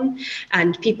came from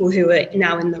and people who are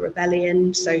now in the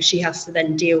rebellion. So she has to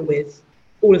then deal with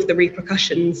all of the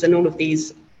repercussions and all of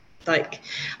these like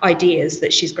ideas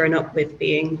that she's grown up with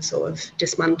being sort of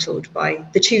dismantled by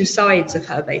the two sides of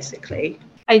her, basically.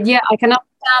 Yeah, I can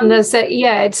understand.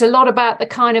 It's a lot about the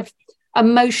kind of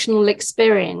emotional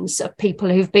experience of people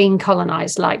who've been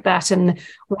colonized like that and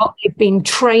what they've been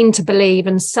trained to believe,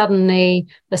 and suddenly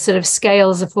the sort of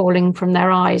scales are falling from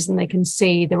their eyes and they can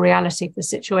see the reality of the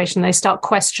situation. They start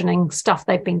questioning stuff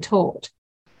they've been taught.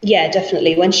 Yeah,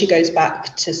 definitely. When she goes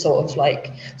back to sort of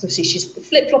like, obviously she's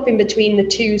flip-flopping between the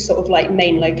two sort of like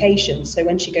main locations. So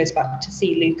when she goes back to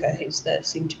see Luca, who's the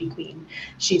soon-to-be queen,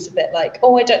 she's a bit like,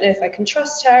 oh, I don't know if I can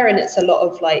trust her. And it's a lot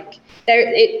of like,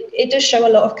 it does show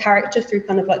a lot of character through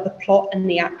kind of like the plot and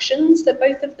the actions that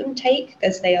both of them take,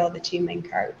 as they are the two main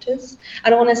characters.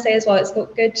 And I want to say as well, it's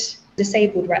got good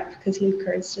disabled rep, because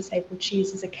Luca is disabled, she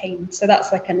uses a cane, so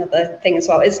that's like another thing as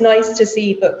well. It's nice to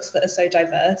see books that are so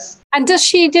diverse. And does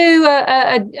she do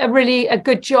a really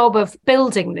good job of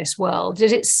building this world?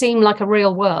 Did it seem like a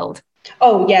real world?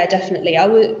 Oh yeah, definitely.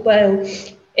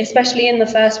 Especially in the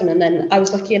first one, and then I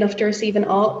was lucky enough to receive an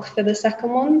ARC for the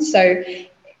second one, so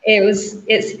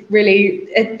it's really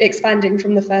expanding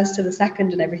from the first to the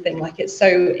second and everything. Like, it's so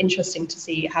interesting to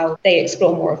see how they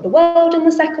explore more of the world in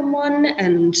the second one,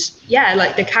 and yeah,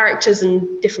 like the characters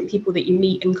and different people that you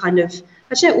meet, and kind of,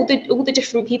 I don't know, all the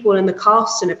different people and the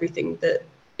cast and everything that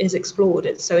is explored.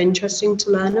 It's so interesting to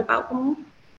learn about them.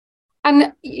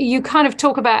 And you kind of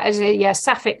talk about it as a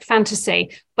sapphic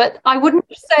fantasy, but I wouldn't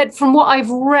have said, from what I've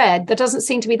read, there doesn't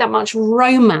seem to be that much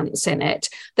romance in it.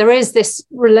 There is this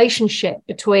relationship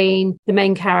between the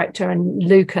main character and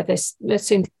Luca, this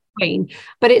soon queen,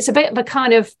 but it's a bit of a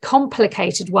kind of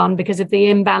complicated one because of the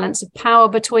imbalance of power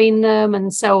between them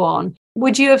and so on.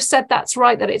 Would you have said that's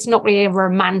right, that it's not really a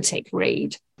romantic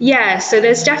read? Yeah, so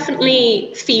there's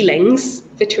definitely feelings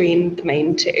between the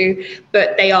main two,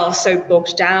 but they are so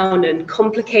bogged down and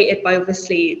complicated by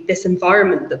obviously this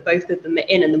environment that both of them are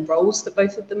in and the roles that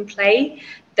both of them play,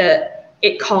 that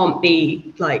it can't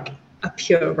be like a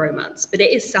pure romance. But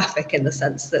it is sapphic in the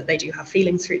sense that they do have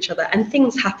feelings for each other and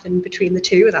things happen between the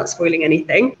two without spoiling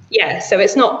anything. Yeah, so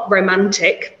it's not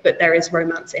romantic, but there is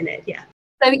romance in it, yeah.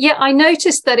 So, yeah, I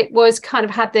noticed that it was kind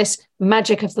of had this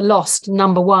Magic of the Lost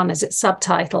 #1 as its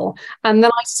subtitle. And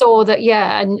then I saw that,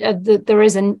 there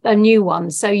is a new one.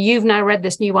 So you've now read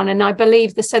this new one. And I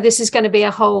believe this is going to be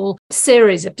a whole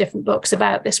series of different books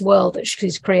about this world that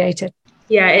she's created.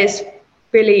 Yeah, it's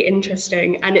really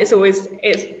interesting. And it's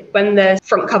when the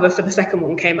front cover for the second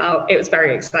one came out, it was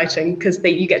very exciting because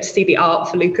you get to see the art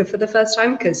for Luca for the first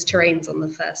time, because Terrain's on the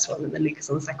first one and then Luca's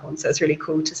on the second one. So it's really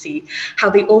cool to see how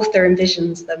the author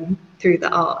envisions them through the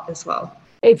art as well.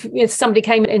 If somebody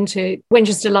came into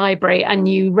Winchester Library and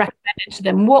you recommended it to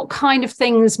them, what kind of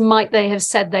things might they have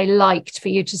said they liked for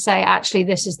you to say, actually,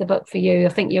 this is the book for you, I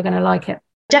think you're going to like it?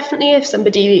 Definitely, if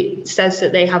somebody says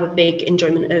that they have a big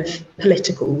enjoyment of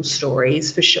political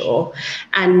stories, for sure,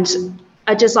 and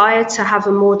a desire to have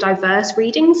a more diverse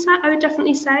reading set, I would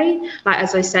definitely say. Like,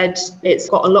 as I said, it's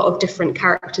got a lot of different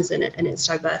characters in it and it's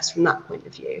diverse from that point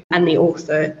of view. And the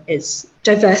author is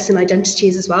diverse in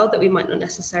identities as well that we might not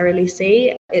necessarily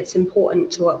see. It's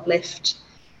important to uplift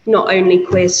not only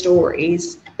queer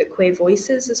stories, but queer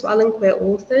voices as well and queer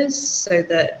authors, so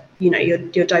that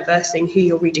you're diversing who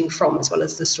you're reading from as well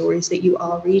as the stories that you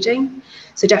are reading.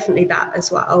 So definitely that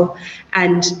as well.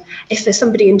 And if there's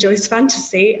somebody who enjoys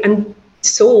fantasy and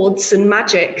swords and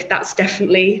magic, that's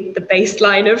definitely the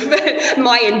baseline of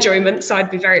my enjoyment. So I'd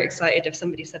be very excited if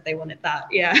somebody said they wanted that.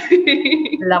 Yeah.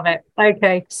 Love it.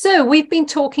 Okay. So we've been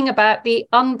talking about The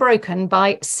Unbroken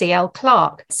by C.L.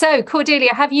 Clarke. So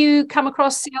Cordelia, have you come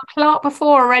across C.L. Clarke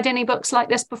before or read any books like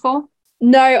this before?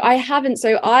 No, I haven't.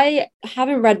 So I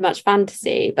haven't read much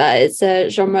fantasy, but it's a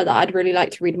genre that I'd really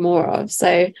like to read more of.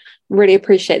 So really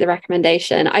appreciate the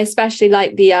recommendation. I especially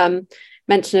like the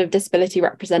mention of disability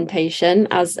representation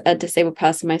as a disabled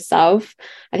person myself.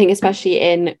 I think especially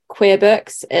in queer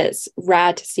books, it's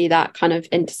rare to see that kind of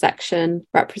intersection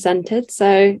represented.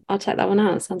 So I'll check that one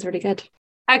out. It sounds really good.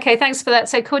 Okay, thanks for that.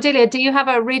 So Cordelia, do you have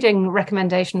a reading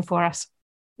recommendation for us?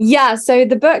 Yeah, so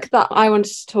the book that I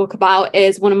wanted to talk about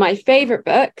is one of my favourite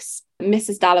books,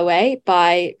 Mrs. Dalloway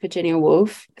by Virginia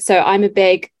Woolf. So I'm a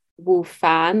big Woolf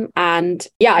fan, and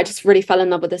yeah, I just really fell in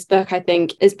love with this book. I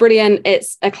think it's brilliant.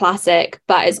 It's a classic,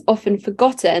 but it's often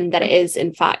forgotten that it is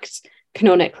in fact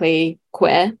canonically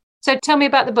queer. So tell me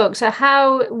about the book. So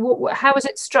how is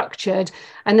it structured,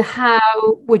 and how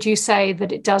would you say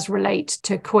that it does relate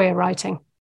to queer writing?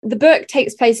 The book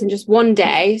takes place in just one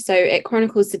day. So it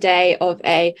chronicles the day of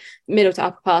a middle to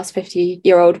upper class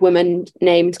 50-year-old woman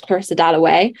named Clarissa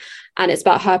Dalloway. And it's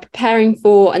about her preparing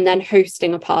for and then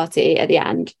hosting a party at the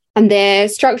end. And the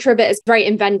structure of it is very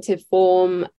inventive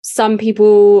form. Some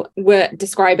people would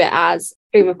describe it as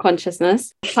stream of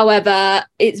consciousness. However,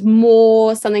 it's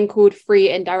more something called free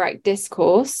indirect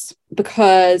discourse,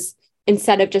 because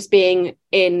instead of just being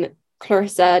in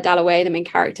Clarissa Dalloway, the main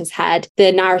character's head,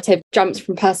 the narrative jumps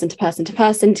from person to person to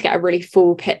person to get a really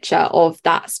full picture of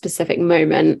that specific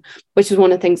moment, which is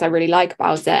one of the things I really like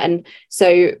about it. And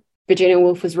so Virginia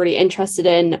Woolf was really interested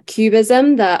in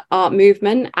Cubism, the art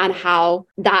movement, and how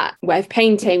that way of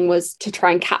painting was to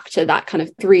try and capture that kind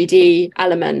of 3D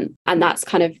element. And that's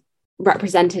kind of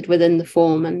represented within the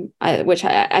form, and which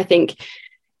I think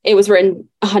it was written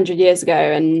 100 years ago,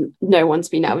 and no one's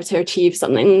been able to achieve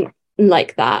something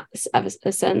like that ever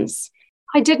since.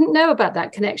 I didn't know about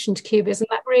that connection to Cubism.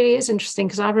 That really is interesting,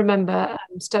 because I remember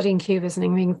studying Cubism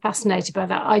and being fascinated by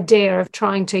that idea of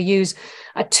trying to use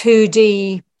a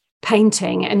 2D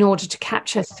painting in order to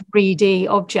capture 3D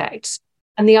objects.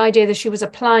 And the idea that she was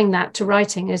applying that to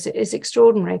writing is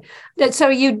extraordinary. So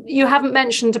you haven't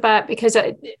mentioned about, because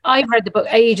I read the book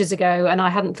ages ago and I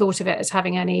hadn't thought of it as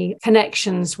having any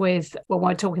connections with, well,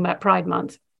 we're talking about Pride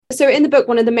Month. So in the book,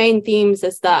 one of the main themes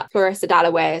is that Clarissa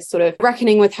Dalloway is sort of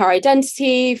reckoning with her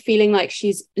identity, feeling like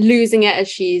she's losing it as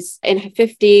she's in her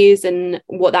 50s, and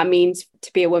what that means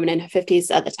to be a woman in her 50s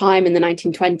at the time in the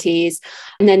 1920s.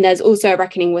 And then there's also a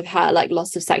reckoning with her like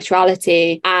loss of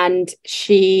sexuality. And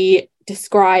she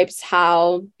describes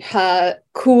how her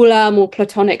cooler, more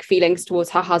platonic feelings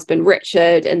towards her husband,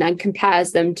 Richard, and then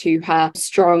compares them to her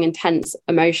strong, intense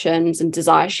emotions and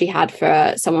desire she had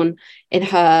for someone in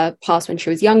her past when she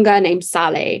was younger named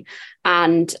Sally.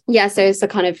 And yeah, so it's a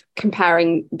kind of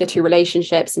comparing the two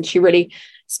relationships. And she really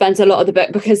spends a lot of the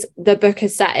book, because the book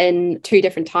is set in two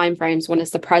different time frames. One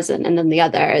is the present, and then the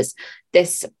other is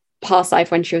this past life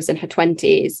when she was in her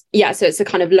 20s. Yeah, so it's a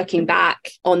kind of looking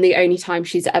back on the only time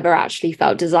she's ever actually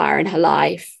felt desire in her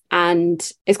life. And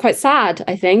it's quite sad,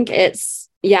 I think. It's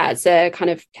a kind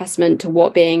of testament to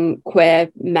what being queer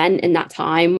meant in that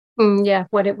time. Yeah,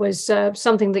 when it was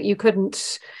something that you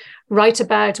couldn't write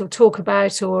about or talk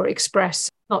about or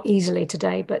express, not easily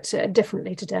today, but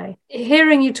differently today.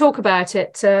 Hearing you talk about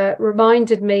it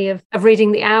reminded me of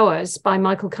reading The Hours by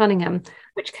Michael Cunningham,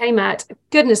 which came out,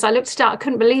 goodness, I looked it up, I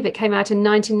couldn't believe it came out in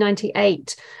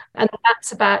 1998. And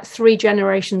that's about 3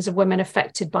 generations of women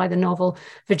affected by the novel.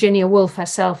 Virginia Woolf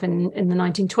herself in the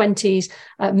 1920s,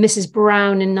 Mrs.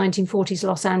 Brown in 1940s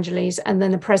Los Angeles, and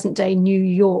then the present day New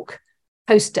York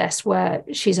hostess, where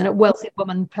she's a wealthy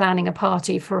woman planning a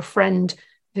party for a friend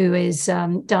who is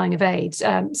dying of AIDS.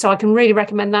 So I can really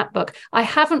recommend that book. I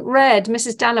haven't read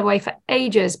Mrs. Dalloway for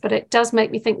ages, but it does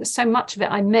make me think there's so much of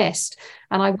it I missed,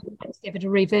 and I would like to give it a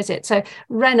revisit. So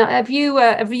Ren, have you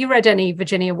read any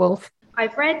Virginia Woolf?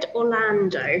 I've read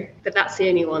Orlando, but that's the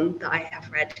only one that I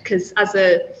have read, because as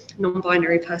a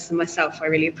non-binary person myself, I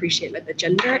really appreciate like the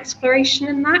gender exploration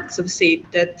in that, because obviously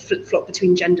the flip-flop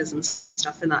between genders and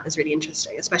stuff in that is really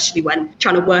interesting, especially when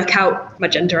trying to work out my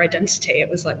gender identity. It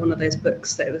was like one of those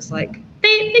books that it was like,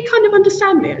 they kind of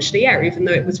understand me actually, yeah, even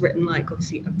though it was written like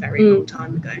obviously a very long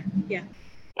time ago. Yeah.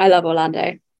 I love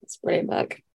Orlando. It's a brilliant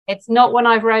book. It's not one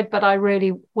I've read, but I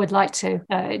really would like to.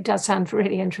 It does sound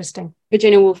really interesting.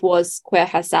 Virginia Woolf was queer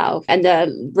herself, and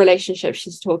the relationship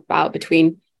she's talked about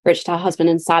between Richard, her husband,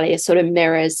 and Sally is sort of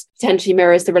potentially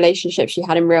mirrors the relationship she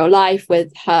had in real life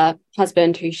with her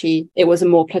husband, it was a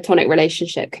more platonic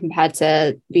relationship compared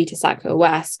to Vita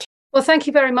Sackville-West. Well, thank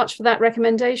you very much for that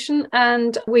recommendation.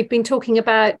 And we've been talking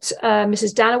about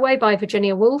Mrs. Dalloway by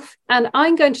Virginia Woolf. And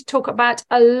I'm going to talk about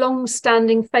a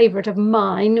long-standing favourite of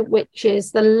mine, which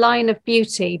is The Line of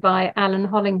Beauty by Alan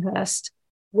Hollinghurst,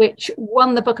 which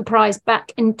won the Booker Prize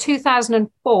back in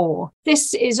 2004.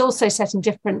 This is also set in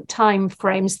different time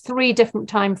frames, 3 different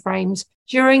time frames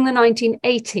during the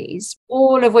 1980s,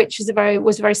 all of which was a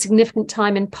very significant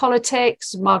time in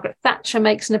politics. Margaret Thatcher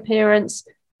makes an appearance,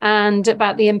 and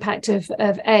about the impact of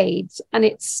AIDS. And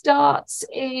it starts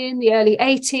in the early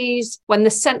 80s when the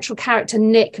central character,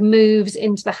 Nick, moves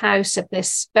into the house of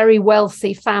this very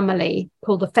wealthy family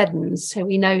called the Feddens, who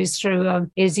he knows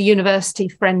through his university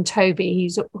friend,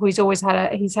 Toby, who he's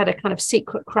had a kind of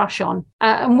secret crush on.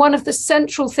 And one of the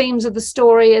central themes of the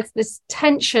story is this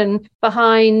tension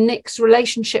behind Nick's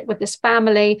relationship with this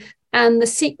family and the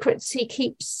secrets he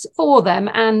keeps for them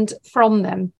and from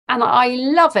them. And I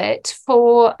love it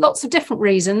for lots of different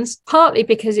reasons, partly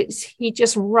because he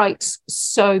just writes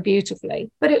so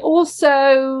beautifully, but it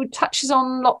also touches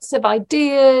on lots of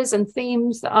ideas and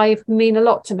themes that mean a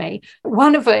lot to me.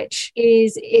 One of which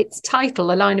is its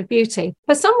title, A Line of Beauty.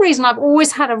 For some reason, I've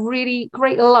always had a really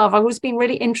great love. I've always been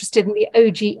really interested in the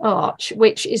OG arch,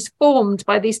 which is formed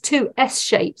by these 2 S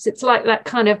shapes. It's like that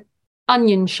kind of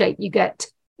onion shape you get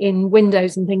in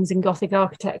windows and things in Gothic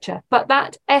architecture. But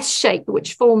that S shape,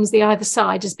 which forms the either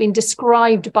side, has been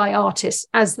described by artists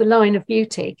as the line of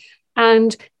beauty.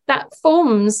 And that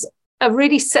forms a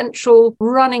really central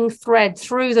running thread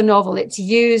through the novel. It's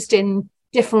used in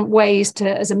different ways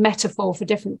as a metaphor for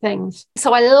different things.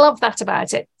 So I love that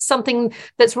about it. Something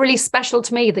that's really special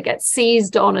to me that gets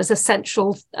seized on as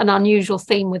an unusual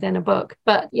theme within a book.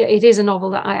 But yeah, it is a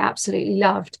novel that I absolutely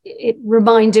loved. It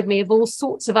reminded me of all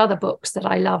sorts of other books that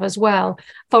I love as well.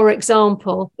 For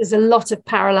example, there's a lot of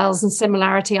parallels and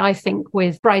similarity, I think,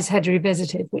 with Brideshead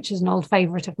Revisited, which is an old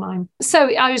favourite of mine.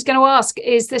 So I was going to ask,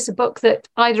 is this a book that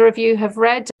either of you have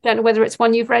read? Don't know whether it's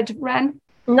one you've read, Ren?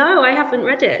 No, I haven't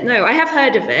read it. No, I have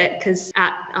heard of it because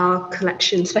at our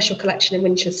special collection in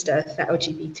Winchester for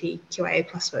LGBTQIA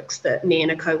plus books that me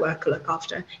and a co-worker look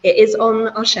after, it is on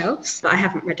our shelves, but I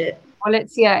haven't read it. Well,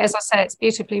 as I say, it's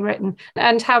beautifully written.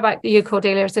 And how about you,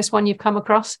 Cordelia? Is this one you've come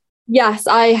across? Yes,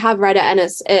 I have read it, and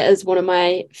it is one of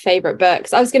my favourite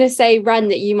books. I was going to say, Ren,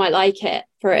 that you might like it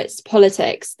for its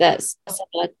politics. That's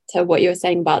similar to what you were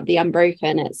saying about The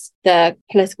Unbroken. It's the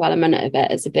political element of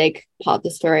it is a big part of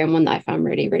the story, and one that I found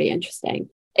really, really interesting.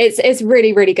 It's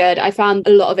really, really good. I found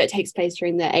a lot of it takes place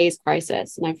during the AIDS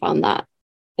crisis, and I found that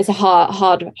it's a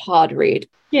hard read.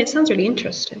 Yeah, it sounds really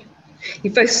interesting.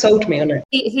 You've both sold me on it.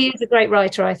 He is a great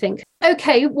writer, I think.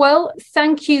 Okay, well,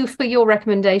 thank you for your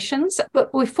recommendations.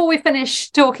 But before we finish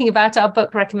talking about our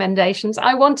book recommendations,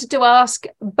 I wanted to ask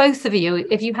both of you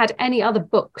if you had any other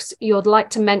books you'd like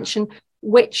to mention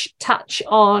which touch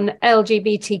on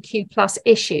LGBTQ plus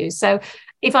issues. So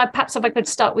if I could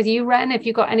start with you, Ren, if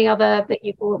you've got any other that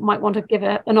you might want to give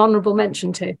an honourable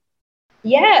mention to.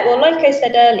 Yeah, well, like I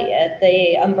said earlier,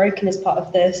 The Unbroken is part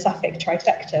of the Sapphic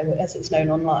trifecta, as it's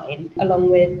known online, along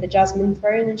with The Jasmine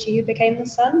Throne and She Who Became the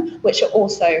Sun, which are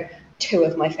also 2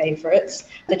 of my favourites.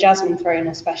 The Jasmine Throne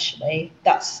especially,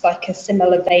 that's like a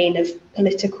similar vein of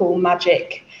political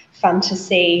magic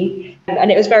fantasy,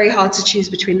 and it was very hard to choose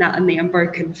between that and The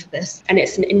Unbroken for this. And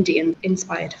it's an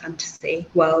Indian-inspired fantasy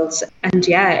world, and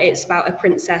yeah, it's about a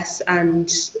princess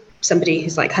and somebody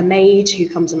who's like her maid who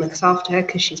comes and looks after her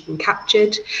because she's been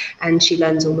captured, and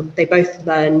they both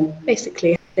learn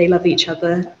basically they love each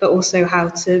other, but also how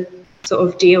to sort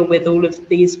of deal with all of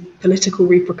these political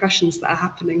repercussions that are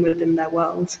happening within their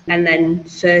world. And then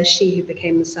for She Who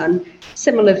Became the Sun,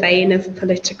 similar vein of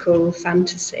political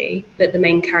fantasy, but the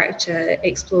main character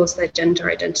explores their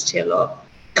gender identity a lot.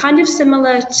 Kind of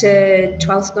similar to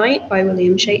Twelfth Night by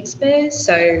William Shakespeare.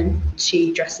 So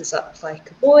she dresses up like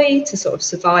a boy to sort of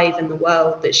survive in the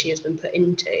world that she has been put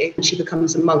into. And she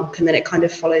becomes a monk, and then it kind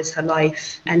of follows her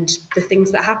life and the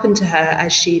things that happen to her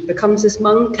as she becomes this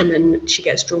monk, and then she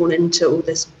gets drawn into all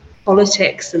this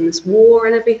politics and this war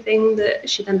and everything that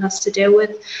she then has to deal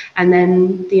with, and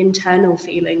then the internal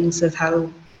feelings of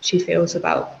how she feels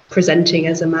about presenting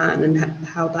as a man and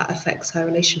how that affects her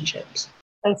relationships.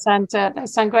 They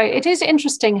sound great. It is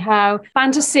interesting how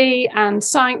fantasy and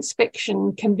science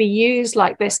fiction can be used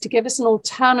like this to give us an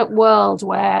alternate world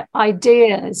where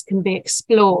ideas can be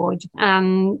explored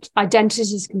and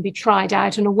identities can be tried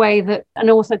out in a way that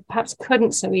an author perhaps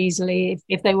couldn't so easily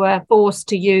if they were forced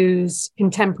to use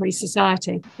contemporary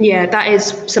society. Yeah, that is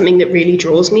something that really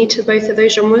draws me to both of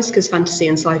those genres, because fantasy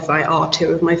and sci-fi are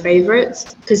two of my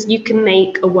favourites. Because you can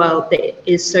make a world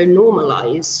that is so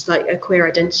normalised, like a queer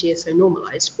identity is so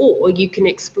normalised, or you can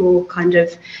explore kind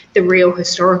of the real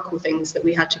historical things that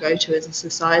we had to go to as a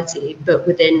society, but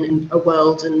within a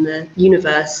world and the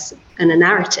universe and a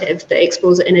narrative that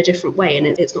explores it in a different way, and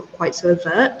it's not quite so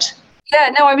overt.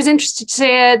 Yeah, no, I was interested to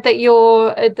hear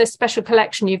that the special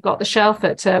collection you've got, the shelf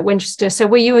at Winchester. So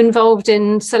were you involved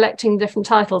in selecting different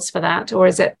titles for that, or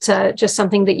is it just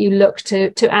something that you look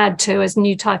to add to as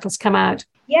new titles come out?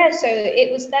 Yeah, so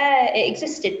it was there, it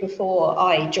existed before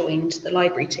I joined the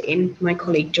library team. My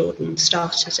colleague Jordan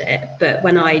started it, but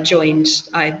when I joined,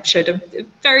 I showed a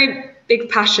very big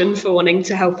passion for wanting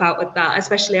to help out with that,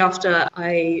 especially after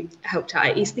I helped out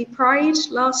at Eastleigh Pride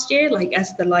last year. Like,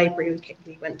 as the library,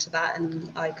 we went to that and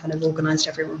I kind of organised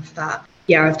everyone for that.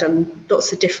 Yeah, I've done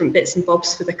lots of different bits and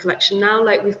bobs for the collection now.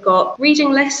 Like, we've got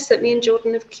reading lists that me and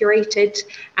Jordan have curated,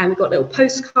 and we've got little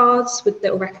postcards with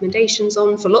little recommendations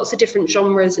on for lots of different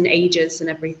genres and ages and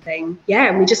everything. Yeah,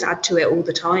 and we just add to it all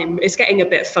the time. It's getting a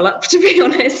bit full up, to be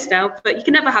honest, now, but you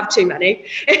can never have too many.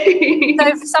 So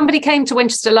if somebody came to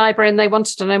Winchester Library and they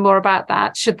wanted to know more about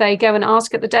that, should they go and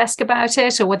ask at the desk about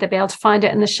it, or would they be able to find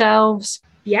it in the shelves?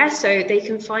 Yeah, so they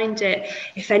can find it,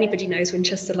 if anybody knows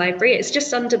Winchester Library, it's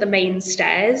just under the main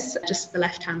stairs, just the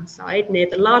left-hand side, near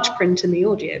the large print and the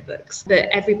audiobooks. But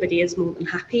everybody is more than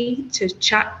happy to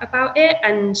chat about it,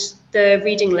 and the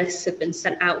reading lists have been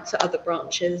sent out to other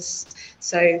branches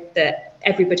so that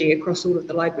everybody across all of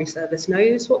the library service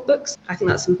knows what books. I think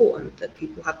that's important, that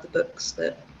people have the books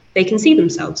that they can see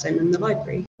themselves in the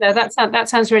library. No, that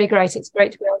sounds really great. It's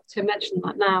great to be able to mention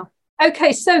that now.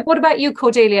 Okay, so what about you,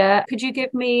 Cordelia? Could you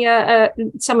give me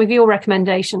some of your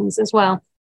recommendations as well?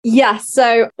 Yeah,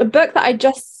 so a book that I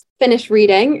just finished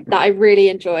reading that I really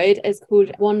enjoyed is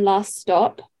called One Last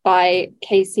Stop by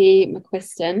Casey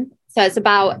McQuiston. So it's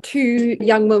about two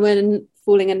young women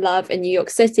falling in love in New York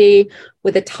City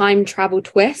with a time travel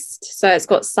twist. So it's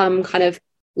got some kind of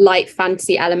light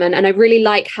fantasy element. And I really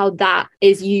like how that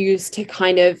is used to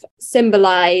kind of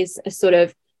symbolize a sort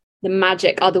of the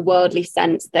magic otherworldly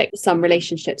sense that some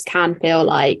relationships can feel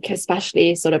like,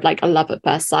 especially sort of like a love at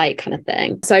first sight kind of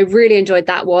thing. So I really enjoyed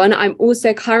that one. I'm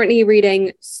also currently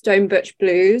reading Stone Butch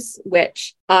Blues,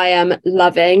 which I am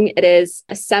loving. It is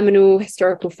a seminal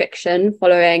historical fiction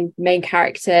following main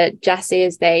character Jessie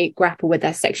as they grapple with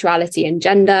their sexuality and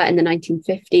gender in the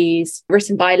 1950s,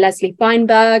 written by Leslie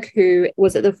Feinberg, who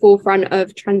was at the forefront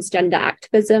of transgender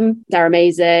activism. They're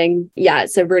amazing. Yeah,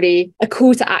 it's a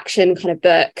call to action kind of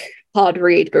book. Hard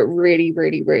read, but really,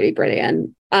 really, really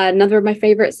brilliant. Another of my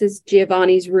favorites is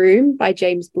Giovanni's Room by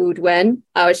James Baldwin,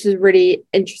 which is a really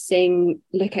interesting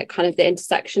look at kind of the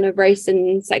intersection of race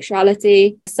and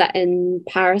sexuality, set in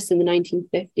Paris in the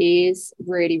 1950s.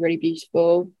 Really, really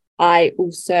beautiful. I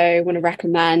also want to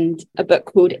recommend a book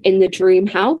called In the Dream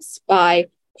House by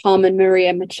Carmen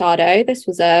Maria Machado. This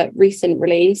was a recent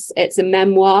release. It's a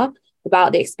memoir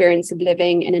about the experience of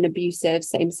living in an abusive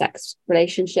same-sex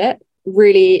relationship.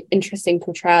 Really interesting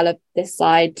portrayal of this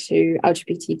side to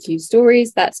LGBTQ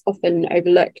stories that's often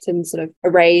overlooked and sort of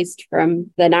erased from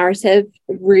the narrative.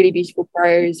 Really beautiful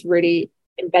prose, really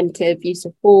inventive use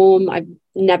of form. I've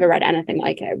never read anything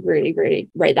like it. Really, really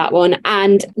rate that one.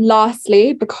 And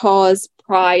lastly, because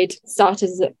Pride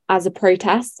started as a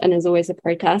protest and is always a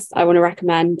protest, I want to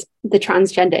recommend The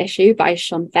Transgender Issue by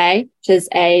Sean Fay, which is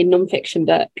a non-fiction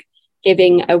book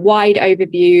giving a wide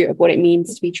overview of what it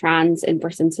means to be trans in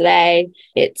Britain today.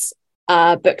 It's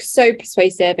a book so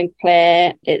persuasive and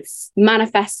clear. It's a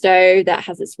manifesto that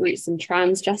has its roots in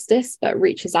trans justice, but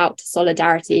reaches out to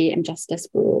solidarity and justice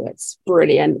for all. It's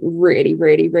brilliant, really,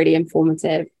 really, really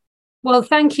informative. Well,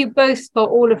 thank you both for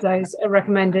all of those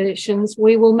recommendations.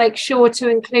 We will make sure to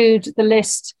include the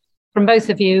list from both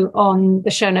of you on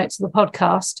the show notes of the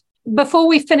podcast. Before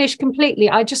we finish completely,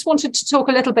 I just wanted to talk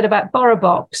a little bit about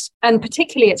BorrowBox and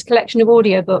particularly its collection of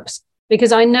audiobooks,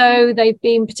 because I know they've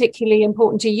been particularly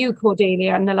important to you,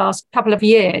 Cordelia, in the last couple of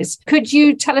years. Could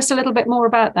you tell us a little bit more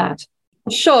about that?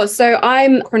 Sure. So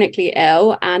I'm chronically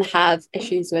ill and have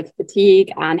issues with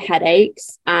fatigue and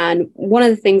headaches. And one of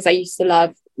the things I used to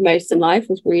love most in life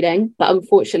was reading. But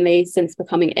unfortunately, since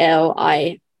becoming ill,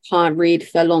 I can't read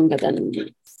for longer than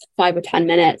 5 or 10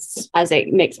 minutes, as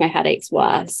it makes my headaches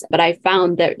worse. But I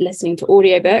found that listening to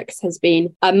audiobooks has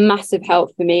been a massive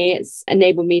help for me. It's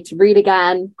enabled me to read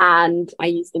again, and I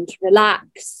use them to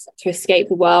relax, to escape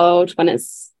the world when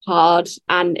it's hard,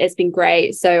 and it's been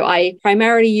great. So I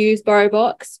primarily use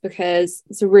BorrowBox because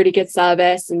it's a really good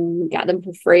service and you get them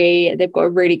for free. They've got a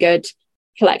really good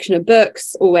collection of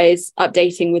books, always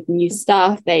updating with new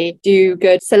stuff. They do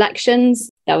good selections.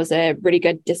 There was a really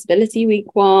good disability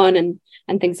week one and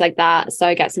things like that. So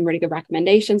I get some really good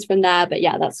recommendations from there. But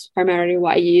yeah, that's primarily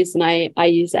what I use. And I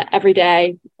use it every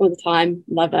day, all the time.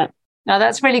 Love it. No,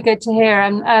 that's really good to hear.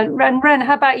 And Ren,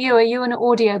 how about you? Are you an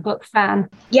audiobook fan?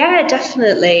 Yeah,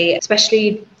 definitely.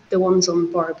 Especially the ones on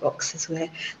BorrowBox, as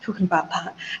we're talking about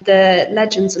that. The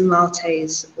Legends and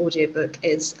Lattes audiobook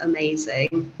is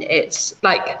amazing. It's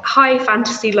like high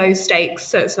fantasy, low stakes.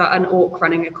 So it's like an orc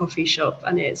running a coffee shop,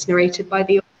 and it's narrated by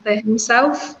the author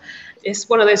himself. It's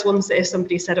one of those ones that if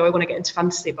somebody said, oh, I want to get into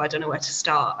fantasy, but I don't know where to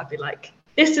start, I'd be like,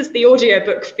 this is the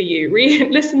audiobook for you.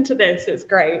 Listen to this. It's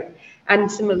great. And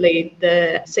similarly,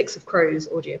 the Six of Crows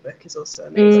audiobook is also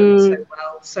amazing.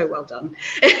 So well done.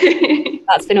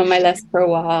 That's been on my list for a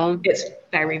while. It's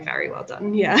very, very well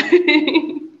done. Yeah.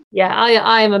 Yeah,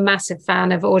 I am a massive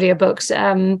fan of audiobooks.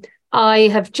 I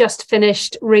have just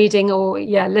finished reading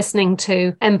listening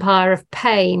to Empire of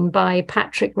Pain by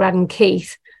Patrick Radden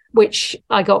Keith, which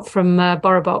I got from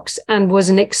BorrowBox, and was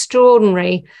an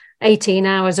extraordinary 18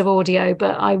 hours of audio,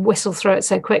 but I whistled through it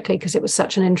so quickly because it was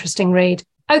such an interesting read.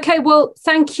 Okay, well,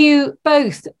 thank you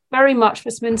both very much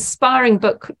for some inspiring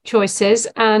book choices,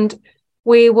 and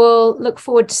we will look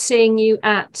forward to seeing you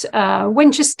at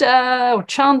Winchester or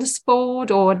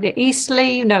Chandlersford or the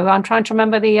Eastleigh. No, I'm trying to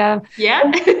remember the...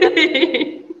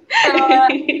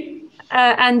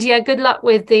 And yeah, good luck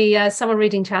with the Summer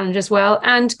Reading Challenge as well.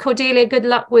 And Cordelia, good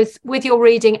luck with your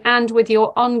reading and with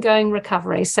your ongoing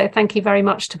recovery. So thank you very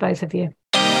much to both of you.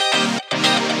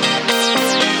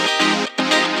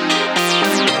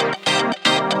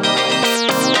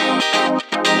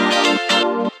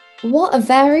 What a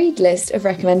varied list of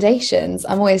recommendations.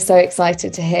 I'm always so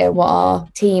excited to hear what our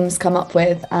teams come up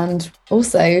with. And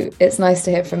also, it's nice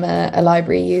to hear from a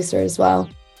library user as well.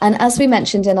 And as we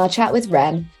mentioned in our chat with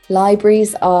Ren,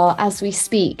 libraries are, as we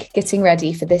speak, getting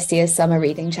ready for this year's Summer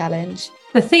Reading Challenge.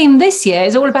 The theme this year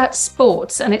is all about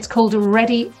sports, and it's called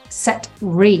Ready, Set,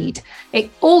 Read. It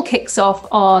all kicks off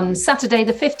on Saturday,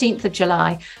 the 15th of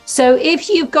July. So if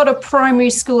you've got a primary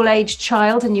school age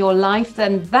child in your life,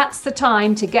 then that's the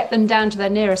time to get them down to their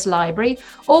nearest library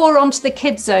or onto the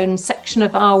Kids Zone section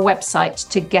of our website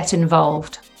to get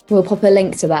involved. We'll pop a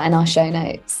link to that in our show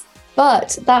notes.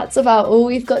 But that's about all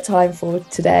we've got time for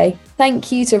today. Thank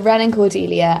you to Ren and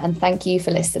Cordelia, and thank you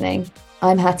for listening.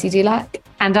 I'm Hattie Dulac.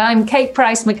 And I'm Kate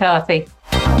Price McCarthy.